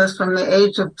journalist from the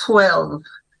age of 12.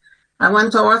 I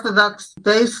went to Orthodox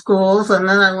day schools, and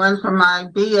then I went for my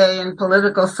BA in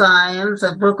political science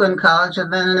at Brooklyn College,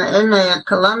 and then an MA at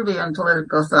Columbia in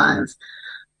political science.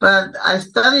 But I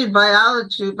studied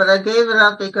biology, but I gave it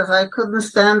up because I couldn't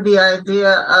stand the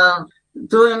idea of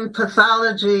doing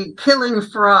pathology, killing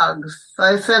frogs.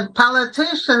 I said,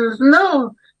 politicians,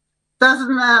 no,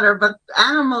 doesn't matter, but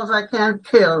animals I can't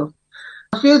kill.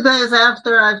 A few days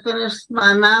after I finished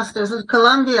my master's at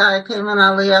Columbia, I came in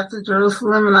Aliyah to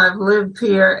Jerusalem, and I've lived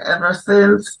here ever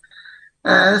since.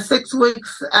 6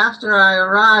 weeks after I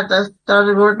arrived, I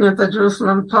started working at the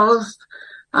Jerusalem Post.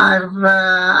 I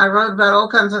wrote about all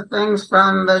kinds of things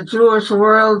from the Jewish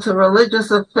world to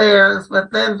religious affairs,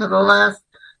 but then for the last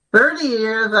 30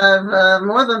 years,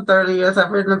 more than 30 years,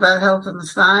 I've written about health and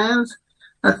science,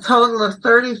 a total of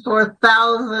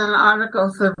 34,000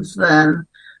 articles since then.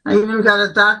 I even got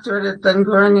a doctorate at Ben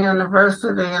Gurion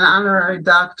University, an honorary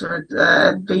doctorate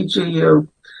at BGU.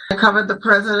 I covered the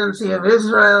presidency of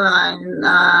Israel, and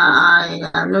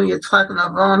I knew Yitzhak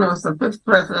Navon, who was the fifth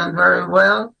president, very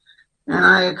well. And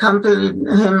I accompanied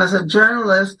him as a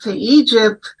journalist to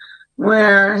Egypt,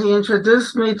 where he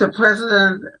introduced me to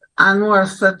President Anwar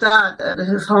Sadat at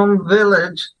his home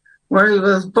village, where he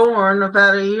was born.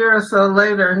 About a year or so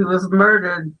later, he was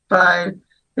murdered by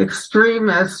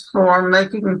extremists for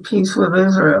making peace with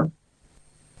Israel.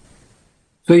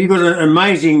 So you've got an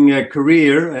amazing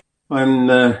career. I'm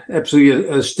absolutely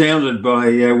astounded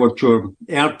by what your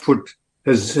output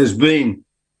has been.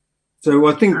 So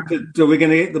I think that we're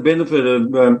going to get the benefit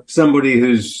of somebody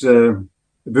who's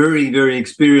very, very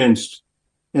experienced.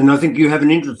 And I think you have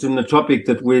an interest in the topic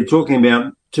that we're talking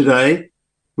about today,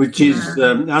 which is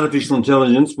artificial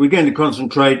intelligence. We're going to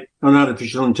concentrate on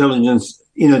artificial intelligence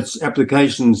in its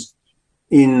applications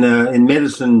in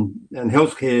medicine and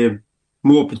healthcare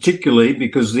more particularly,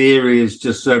 because the area is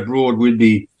just so broad, we'd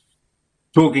be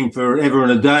talking forever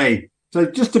and a day. So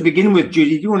just to begin with,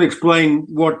 Judy, do you want to explain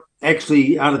what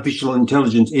actually artificial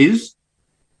intelligence is?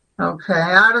 Okay,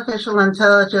 artificial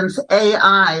intelligence,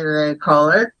 AI, they call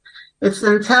it. It's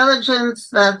intelligence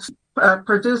that's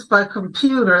produced by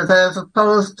computers as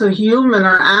opposed to human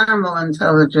or animal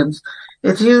intelligence.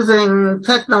 It's using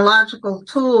technological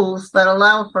tools that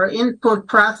allow for input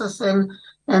processing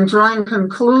and drawing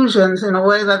conclusions in a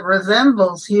way that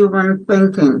resembles human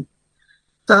thinking.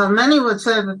 So many would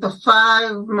say that the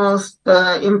 5 most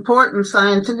important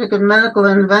scientific and medical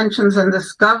inventions and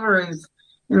discoveries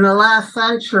in the last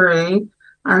century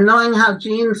are knowing how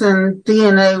genes and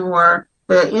DNA work,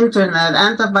 the internet,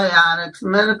 antibiotics,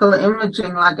 medical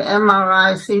imaging like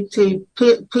MRI, CT,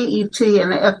 PET,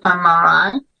 and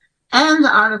fMRI, and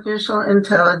artificial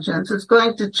intelligence. It's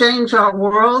going to change our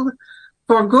world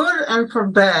for good and for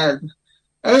bad.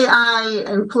 AI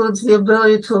includes the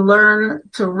ability to learn,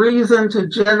 to reason, to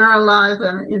generalize,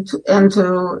 and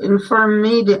to infer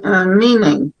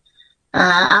meaning.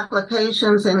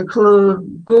 Applications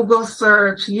include Google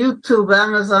search, YouTube,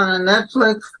 Amazon, and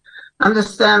Netflix,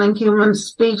 understanding human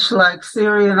speech like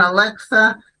Siri and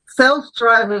Alexa,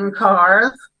 self-driving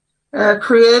cars,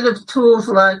 creative tools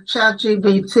like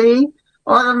ChatGPT,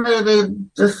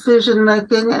 automated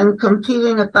decision-making, and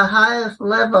competing at the highest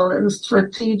level in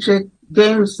strategic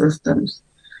game systems.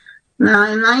 Now,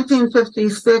 in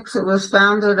 1956, it was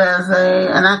founded as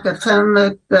an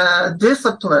academic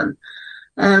discipline.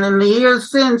 And in the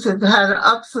years since, it had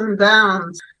ups and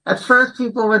downs. At first,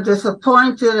 people were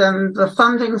disappointed and the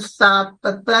funding stopped,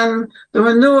 but then there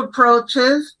were new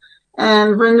approaches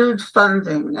and renewed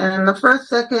funding. And in the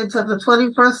first decades of the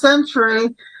 21st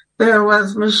century, There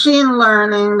was machine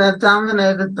learning that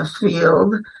dominated the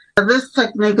field. This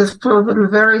technique has proven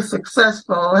very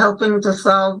successful, helping to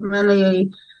solve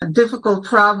many difficult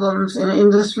problems in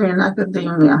industry and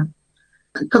academia.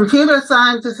 Computer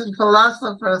scientists and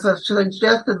philosophers have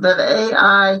suggested that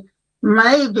AI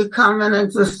may become an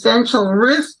existential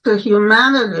risk to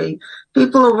humanity.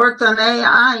 People who worked on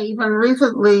AI even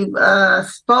recently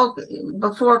spoke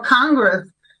before Congress.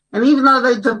 And even though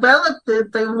they developed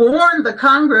it, they warned the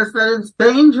Congress that it's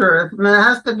dangerous and it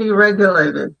has to be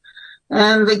regulated.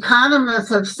 And the economists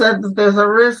have said that there's a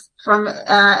risk from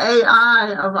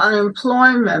AI of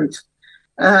unemployment,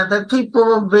 that people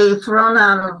will be thrown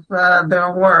out of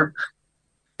their work.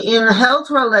 In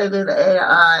health-related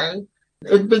AI,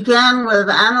 it began with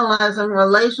analyzing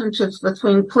relationships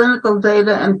between clinical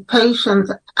data and patient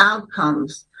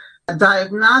outcomes,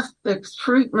 diagnostics,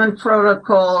 treatment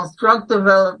protocols, drug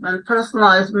development,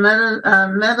 personalized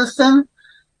medicine,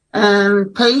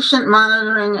 and patient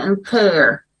monitoring and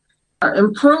care.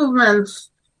 Improvements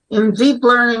in deep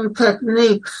learning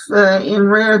techniques in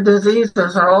rare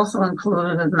diseases are also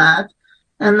included in that.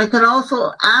 And they can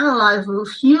also analyze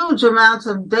huge amounts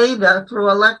of data through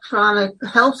electronic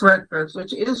health records,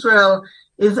 which Israel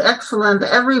is excellent.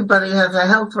 Everybody has a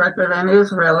health record in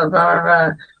Israel of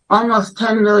our almost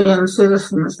 10 million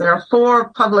citizens. There are 4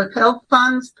 public health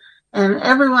funds, and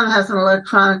everyone has an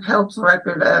electronic health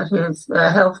record at his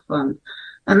health fund.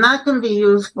 And that can be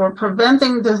used for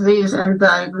preventing disease and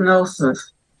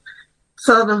diagnosis.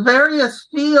 So the various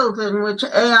fields in which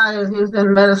AI is used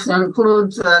in medicine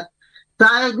includes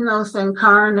diagnosing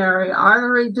coronary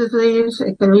artery disease.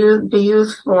 It can be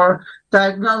used for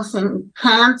diagnosing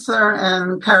cancer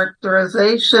and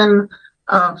characterization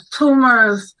of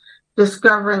tumors,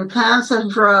 discovering cancer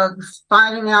drugs,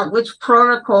 finding out which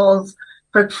protocols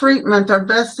for treatment are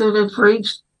best suited for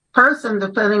each person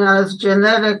depending on his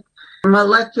genetic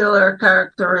molecular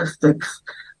characteristics.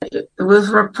 It was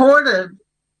reported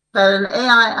that an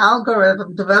AI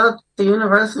algorithm developed at the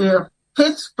University of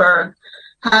Pittsburgh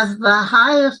has the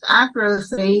highest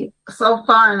accuracy so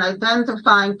far in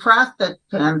identifying prostate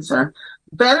cancer,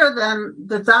 better than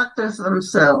the doctors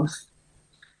themselves.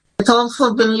 It's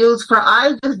also been used for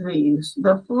eye disease.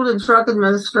 The Food and Drug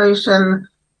Administration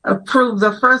approved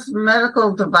the first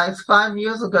medical device 5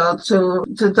 years ago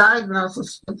to diagnose a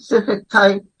specific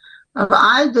type of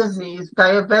eye disease,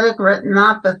 diabetic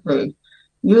retinopathy,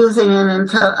 using an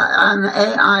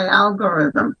AI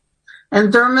algorithm.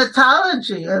 And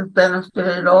dermatology has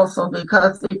benefited also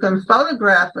because you can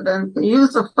photograph it and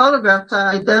use a photograph to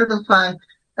identify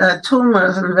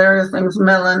tumors and various things,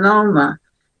 melanoma.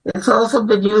 It's also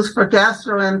been used for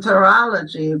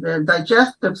gastroenterology, the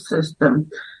digestive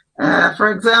system. For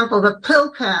example, the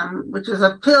PillCam, which is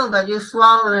a pill that you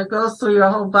swallow and it goes through your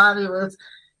whole body,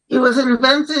 it was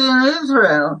invented in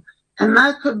Israel. And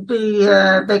that could be,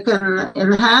 they can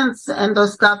enhance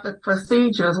endoscopic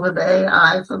procedures with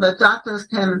AI so that doctors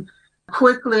can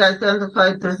quickly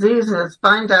identify diseases,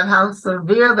 find out how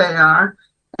severe they are,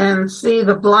 and see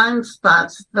the blind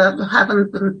spots that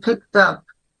haven't been picked up.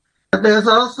 There's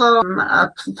also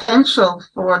a potential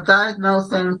for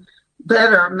diagnosing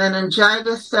better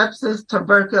meningitis, sepsis,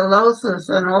 tuberculosis,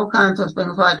 and all kinds of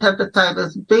things like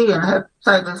hepatitis B and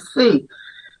hepatitis C.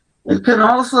 It can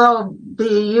also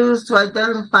be used to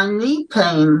identify knee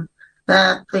pain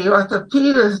that the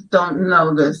orthopedists don't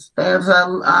notice. There's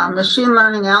a machine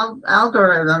learning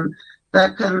algorithm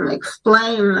that can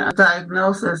explain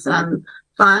diagnosis and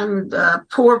find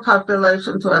poor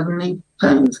populations who have knee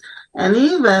pains. And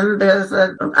even there's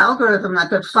an algorithm that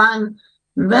could find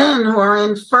men who are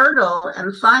infertile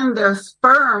and find their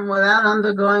sperm without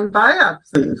undergoing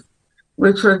biopsies,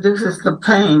 which reduces the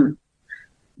pain.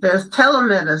 There's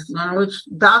telemedicine in which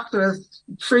doctors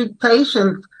treat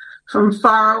patients from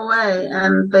far away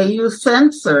and they use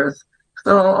sensors.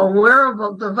 So a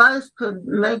wearable device could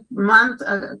make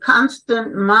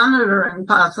constant monitoring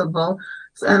possible,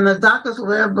 and the doctors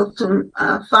were able to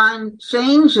find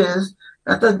changes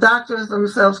that the doctors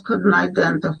themselves couldn't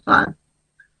identify.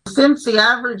 Since the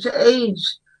average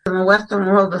age in the Western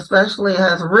world especially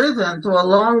has risen to a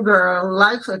longer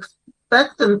life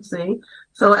expectancy,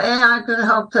 so AI can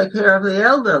help take care of the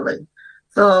elderly.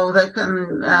 So they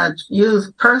can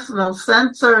use personal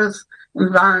sensors,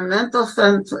 environmental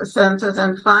sensors,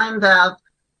 and find out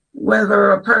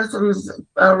whether a person's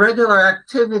regular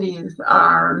activities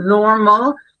are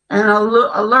normal and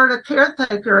alert a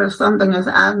caretaker if something is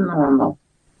abnormal.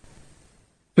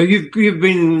 So you've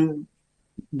been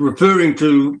referring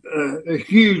to a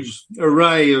huge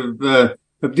array of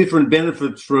different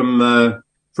benefits from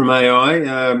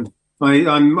AI.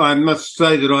 I must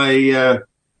say that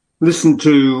listened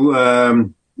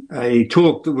to a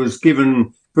talk that was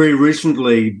given very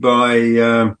recently by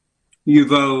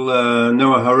Yuval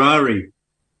Noah Harari,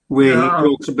 where he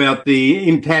talks about the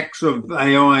impacts of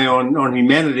AI on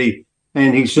humanity.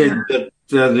 And he said that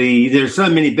there are so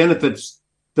many benefits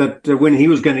that when he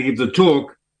was going to give the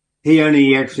talk, he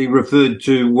only actually referred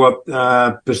to what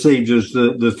perceived as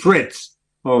the threats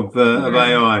of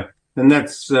AI. And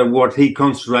that's what he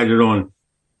concentrated on.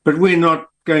 But we're not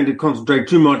going to concentrate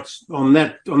too much on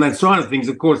that side of things.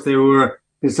 Of course,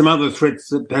 there's some other threats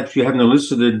that perhaps you haven't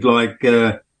elicited, like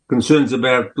concerns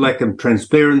about lack of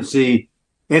transparency,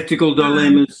 ethical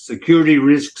dilemmas, security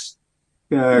risks,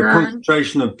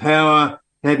 concentration of power,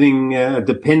 having a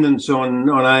dependence on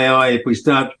AI if we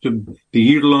start to be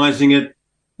utilizing it,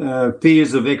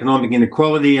 fears of economic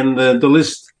inequality, and the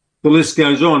list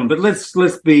goes on. But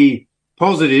let's be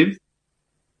positive.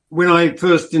 When I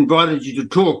first invited you to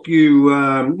talk, you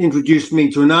introduced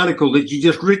me to an article that you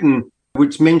just written,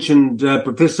 which mentioned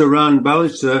Professor Ran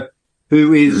Balicer,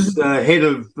 who is head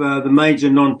of the major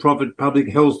non-profit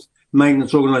public health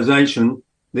maintenance organisation.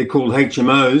 They're called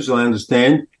HMOs, I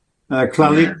understand,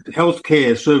 Clalit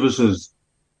Healthcare Services.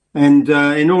 And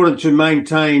in order to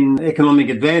maintain economic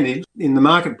advantage in the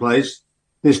marketplace,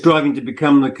 they're striving to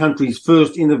become the country's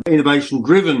first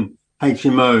innovation-driven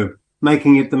HMO,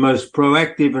 making it the most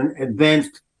proactive and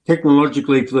advanced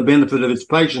technologically for the benefit of its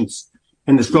patients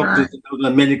and the doctors and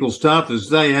the medical staffers.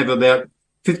 They have about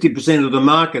 50% of the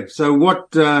market. So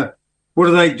what are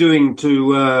they doing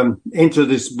to enter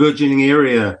this burgeoning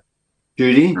area,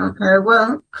 Judy? Okay,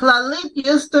 well, Clalit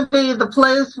used to be the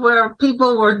place where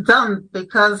people were dumped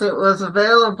because it was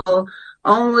available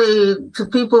only to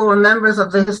people who were members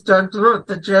of the Histadrut,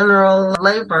 the general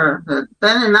labor.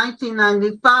 Then in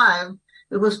 1995,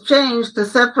 it was changed to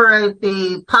separate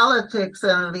the politics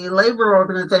and the labor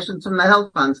organizations from the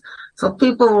health funds. So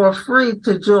people were free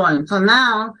to join. So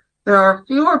now there are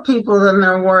fewer people than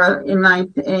there were in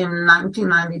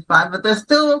 1995, but they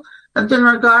still have been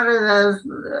regarded as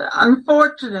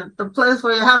unfortunate, the place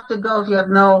where you have to go if you have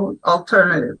no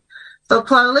alternative. So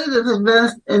Clalit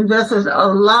has invested a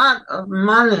lot of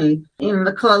money in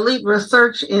the Clalit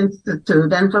Research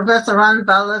Institute, and Professor Ran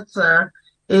Balicer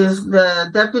is the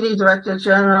Deputy Director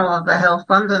General of the Health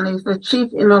Fund, and he's the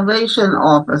Chief Innovation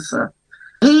Officer.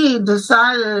 He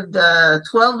decided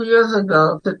 12 years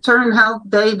ago to turn health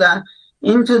data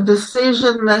into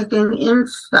decision-making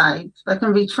insights that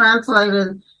can be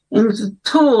translated into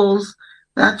tools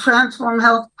that transform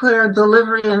healthcare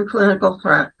delivery and clinical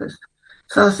practice.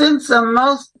 So since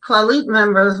most Clalit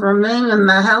members remain in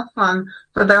the health fund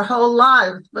for their whole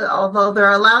lives, but although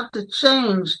they're allowed to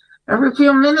change every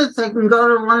few minutes, they can go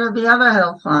to one of the other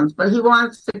health funds, but he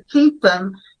wants to keep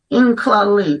them in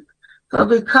Clalit. So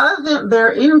because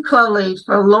they're in Clalit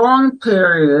for long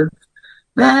periods,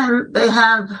 then they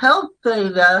have health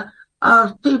data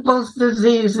of people's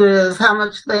diseases, how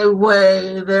much they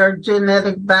weigh, their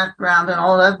genetic background and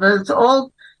all that, but it's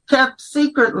all kept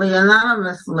secretly,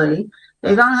 anonymously.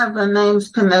 They don't have the names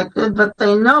connected, but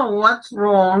they know what's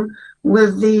wrong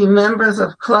with the members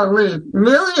of Clalit,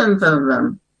 millions of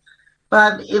them.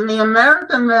 But in the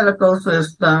American medical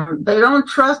system, they don't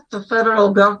trust the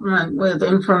federal government with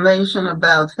information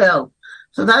about health.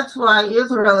 So that's why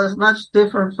Israel is much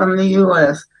different from the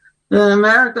U.S. The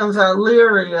Americans are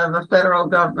leery of the federal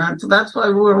government. So that's why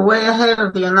we're way ahead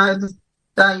of the United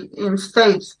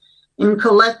States in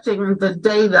collecting the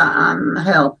data on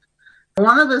health.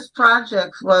 One of his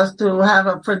projects was to have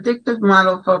a predictive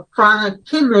model for chronic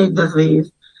kidney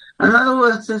disease. In other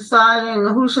words, deciding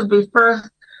who should be first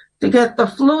to get the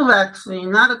flu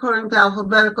vaccine, not according to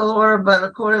alphabetical order, but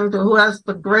according to who has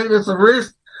the greatest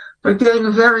risk for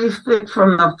getting very sick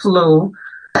from the flu.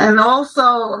 And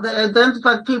also, they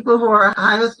identified people who are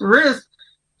highest risk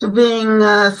to being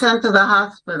sent to the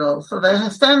hospital. So they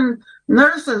send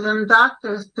nurses and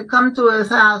doctors to come to his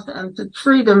house and to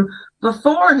treat him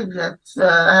before he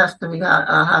has to be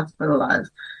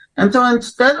hospitalized. And so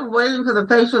instead of waiting for the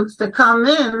patients to come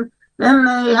in, then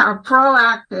they are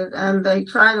proactive and they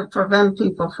try to prevent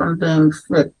people from being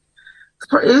sick.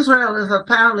 Israel is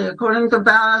apparently, according to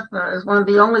Balicer, is one of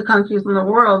the only countries in the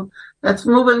world that's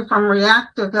moving from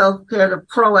reactive health care to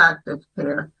proactive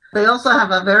care. They also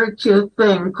have a very cute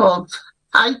thing called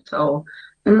Taito,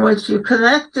 in which you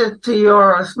connect it to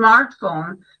your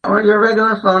smartphone or your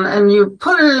regular phone and you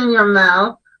put it in your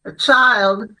mouth, a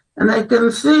child, and they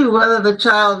can see whether the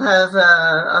child has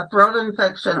a throat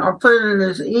infection, or put it in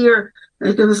his ear.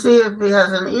 They can see if he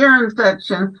has an ear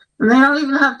infection, and they don't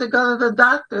even have to go to the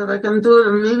doctor. They can do it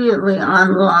immediately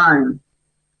online.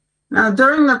 Now,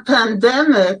 during the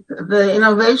pandemic, the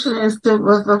Innovation Institute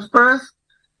was the first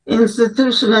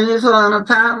institution in Israel, and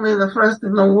apparently the first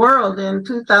in the world in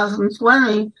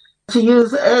 2020, to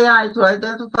use AI to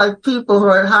identify people who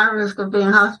are at high risk of being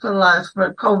hospitalized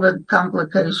for COVID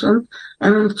complications.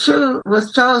 And it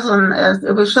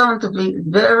was shown to be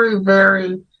very,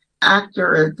 very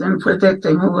accurate in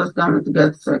predicting who was going to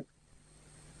get sick.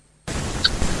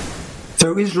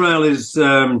 So Israel is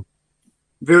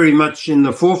very much in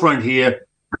the forefront here.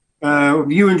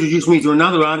 You introduced me to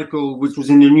another article which was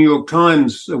in the New York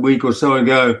Times a week or so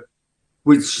ago,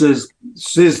 which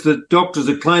says that doctors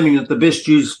are claiming that the best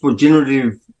use for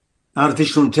generative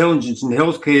artificial intelligence in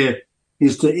healthcare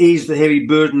is to ease the heavy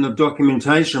burden of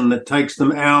documentation that takes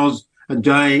them hours a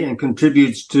day and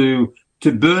contributes to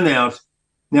burnout.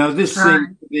 Now, this seems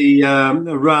to be a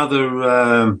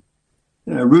rather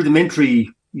rudimentary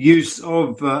use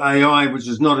of AI, which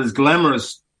is not as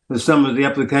glamorous as some of the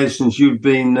applications you've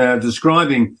been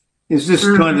describing. Is this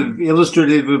kind of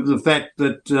illustrative of the fact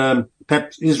that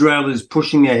perhaps Israel is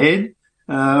pushing ahead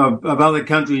of other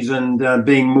countries and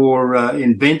being more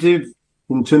inventive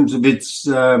in terms of its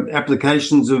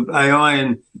applications of AI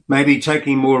and maybe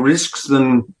taking more risks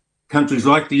than countries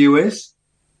like the US?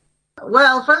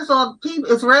 Well, first of all,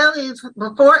 Israelis,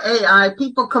 before AI,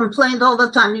 people complained all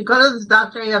the time. You go to this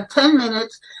doctor, you have 10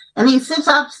 minutes, and he sits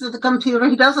opposite the computer.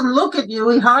 He doesn't look at you.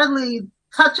 He hardly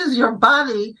touches your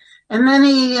body. And then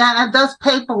he does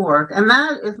paperwork. And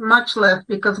that is much less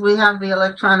because we have the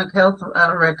electronic health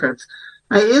records.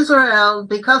 Israel,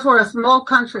 because we're a small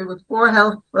country with 4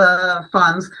 health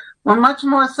funds, we're much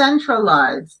more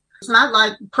centralized. It's not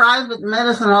like private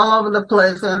medicine all over the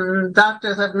place and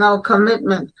doctors have no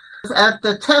commitment. At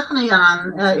the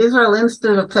Technion, Israel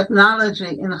Institute of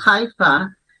Technology in Haifa,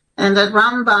 and at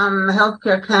Rambam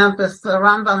Healthcare Campus, the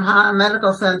Rambam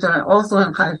Medical Center, also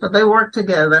in Haifa, they work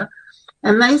together.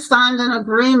 And they signed an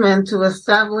agreement to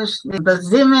establish the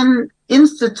Zimin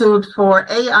Institute for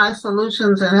AI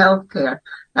Solutions in Healthcare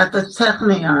at the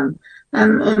Technion.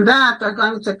 And in that, they're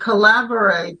going to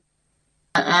collaborate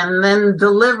and then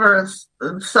deliver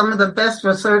some of the best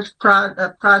research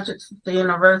projects at the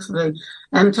university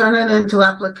and turn it into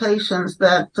applications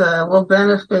that will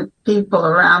benefit people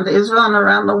around Israel and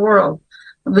around the world.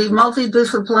 It'll be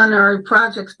multidisciplinary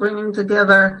projects bringing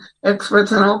together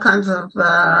experts in all kinds of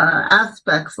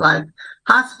aspects like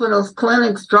hospitals,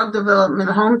 clinics, drug development,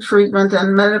 home treatment,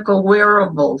 and medical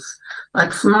wearables like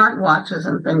smartwatches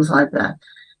and things like that.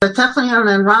 The Technion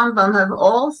and Rambam have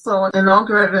also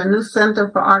inaugurated a new Center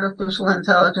for Artificial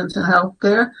Intelligence in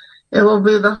Healthcare. It will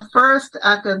be the first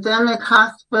academic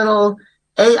hospital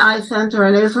AI center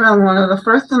in Israel, one of the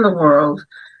first in the world,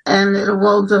 and it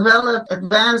will develop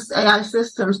advanced AI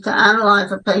systems to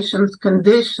analyze a patient's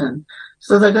condition.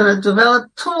 So they're going to develop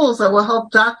tools that will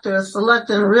help doctors select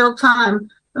in real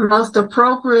time the most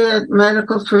appropriate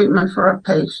medical treatment for a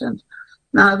patient.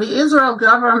 Now, the Israel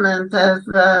government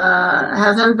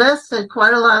has invested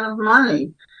quite a lot of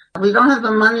money. We don't have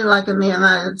the money like in the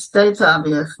United States,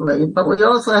 obviously, but we're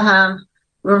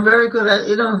very good at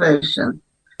innovation.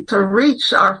 To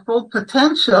reach our full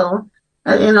potential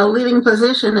in a leading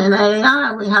position in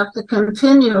AI, we have to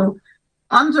continue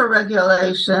under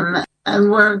regulation, and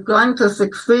we're going to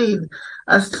succeed.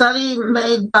 A study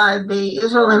made by the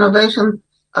Israel Innovation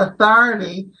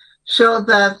Authority showed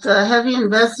that heavy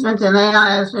investment in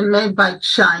AI has been made by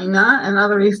China and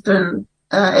other Eastern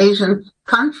Asian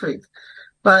countries.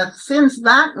 But since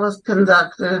that was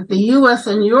conducted, the U.S.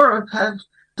 and Europe have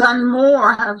done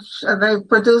more. They've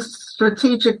produced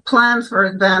strategic plans for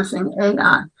advancing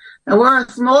AI. And we're a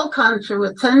small country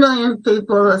with 10 million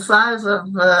people the size of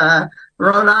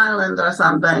Rhode Island or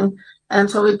something. And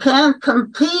so we can't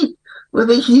compete with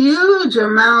a huge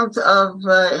amount of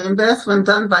investment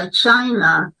done by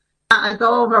China. I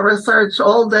go over research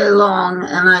all day long,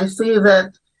 and I see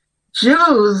that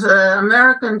Jews,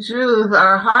 American Jews,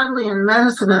 are hardly in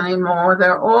medicine anymore.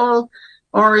 They're all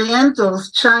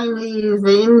Orientals, Chinese,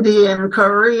 Indian,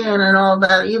 Korean, and all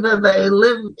that. Either they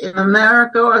live in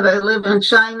America or they live in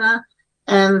China,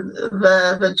 and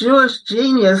the Jewish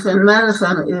genius in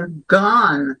medicine is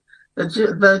gone.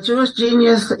 The Jewish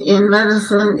genius in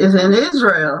medicine is in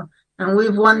Israel, and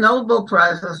we've won Nobel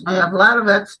Prizes. We have a lot of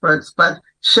experts, but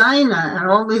China and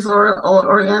all these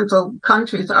Oriental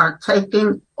countries are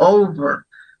taking over.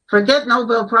 Forget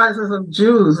Nobel Prizes of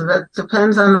Jews. That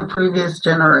depends on the previous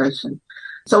generation.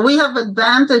 So we have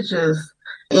advantages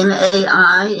in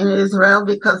AI in Israel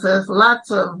because there's lots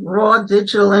of raw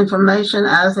digital information,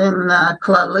 as in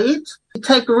Clalit. We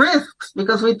take risks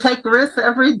because we take risks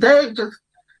every day, just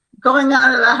going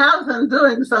out of the house and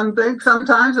doing something.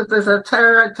 Sometimes if there's a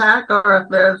terror attack or if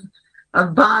there's a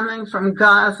bombing from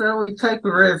Gaza, we take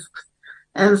risks.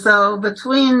 And so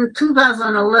between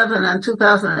 2011 and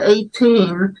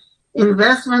 2018,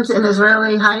 investments in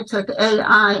Israeli high-tech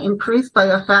AI increased by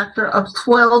a factor of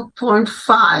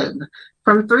 12.5,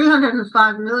 from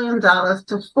 $305 million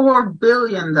to $4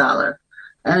 billion.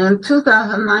 And in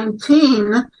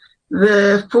 2019,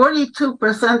 the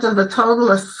 42% of the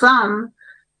total sum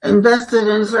invested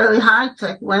in Israeli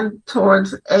high-tech went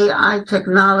towards AI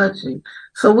technology.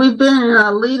 So we've been in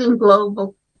a leading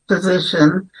global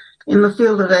position in the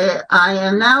field of AI,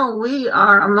 and now we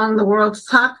are among the world's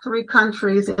top 3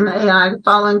 countries in AI,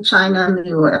 following China and the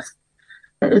U.S.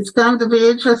 It's going to be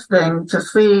interesting to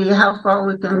see how far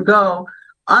we can go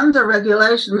under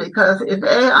regulation, because if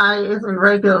AI isn't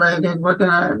regulated,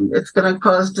 it's gonna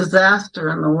cause disaster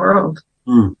in the world.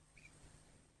 Yeah,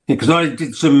 because I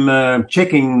did some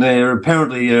checking there.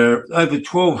 Apparently, over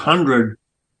 1,200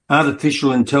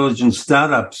 artificial intelligence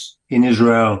startups in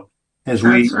Israel as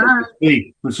we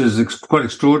speak, which is quite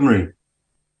extraordinary.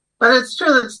 But it's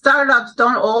true that startups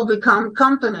don't all become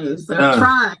companies. They're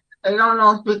trying. They don't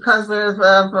know, because there's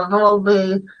all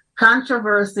the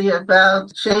controversy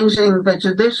about changing the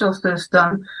judicial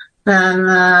system, then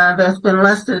there's been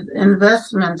less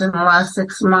investment in the last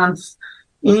 6 months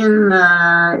in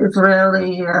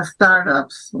Israeli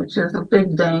startups, which is a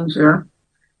big danger.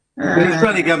 The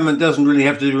Israeli government doesn't really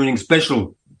have to do anything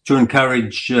special to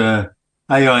encourage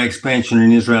AI expansion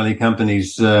in Israeli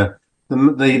companies. Investment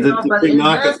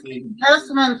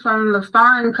from the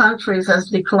foreign countries has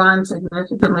declined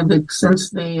significantly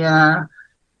since the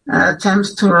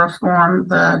attempts to reform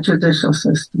the judicial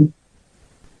system.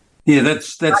 Yeah,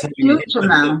 that's huge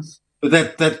amounts. But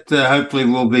that hopefully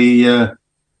will be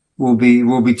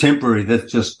temporary.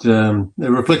 That's just a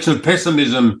reflection of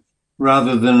pessimism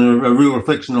rather than a real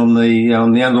reflection on the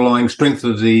underlying strength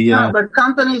of the. But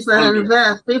companies that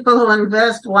invest, people who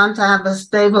invest, want to have a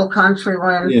stable country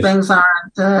where things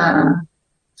aren't.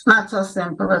 It's not so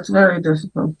simple. It's very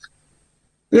difficult.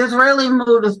 The Israeli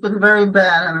mood has been very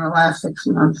bad in the last 6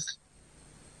 months.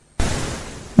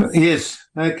 Yes.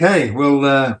 Okay.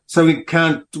 Well, so we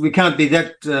can't be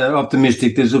that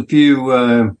optimistic. There's a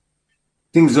few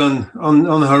things on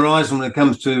the horizon when it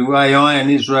comes to AI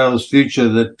and Israel's future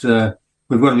that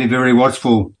we've got to be very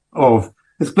watchful of.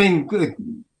 It's been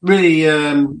really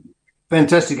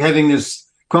fantastic having this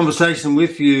conversation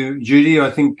with you, Judy.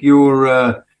 I think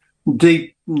your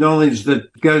deep knowledge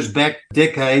that goes back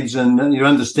decades and your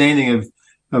understanding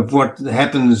of what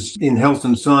happens in health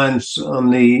and science on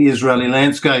the Israeli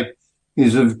landscape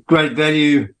is of great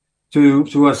value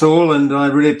to us all, and I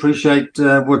really appreciate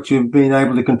what you've been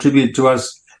able to contribute to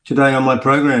us today on my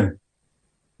program.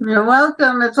 You're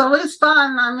welcome. It's always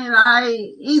fun. I mean,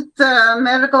 I eat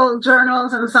medical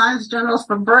journals and science journals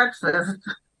for breakfast.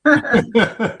 I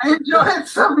enjoy it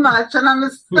so much, and I'm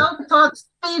a self-taught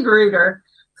speed reader.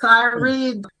 So I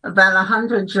read about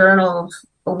 100 journal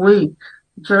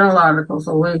articles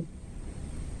a week.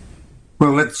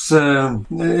 Well, that's an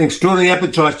extraordinary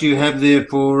appetite you have there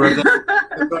for that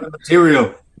kind of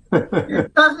material.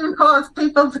 It doesn't cause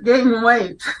people to gain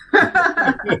weight.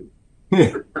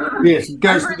 Yes, it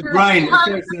goes to the brain. It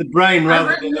goes to the brain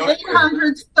rather than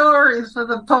 800 stories for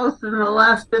the Post in the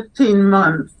last 15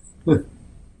 months. But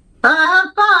I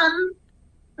have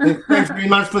fun. Thanks very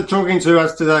much for talking to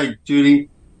us today, Judy.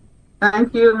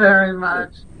 Thank you very much.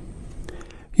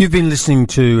 You've been listening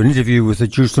to an interview with the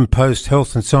Jerusalem Post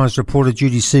health and science reporter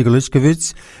Judy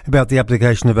Siegel-Itzkovich about the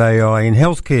application of AI in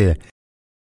healthcare.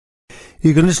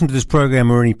 You can listen to this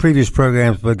program or any previous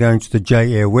programs by going to the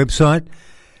J-Air website,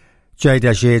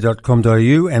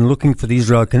 j-air.com.au, and looking for the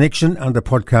Israel Connection under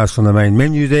podcasts on the main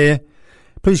menu there.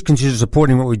 Please consider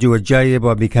supporting what we do at J-Air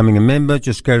by becoming a member.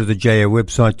 Just go to the J-Air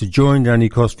website to join. It only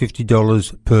costs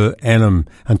 $50 per annum.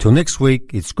 Until next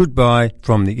week, it's goodbye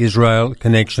from the Israel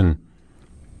Connection.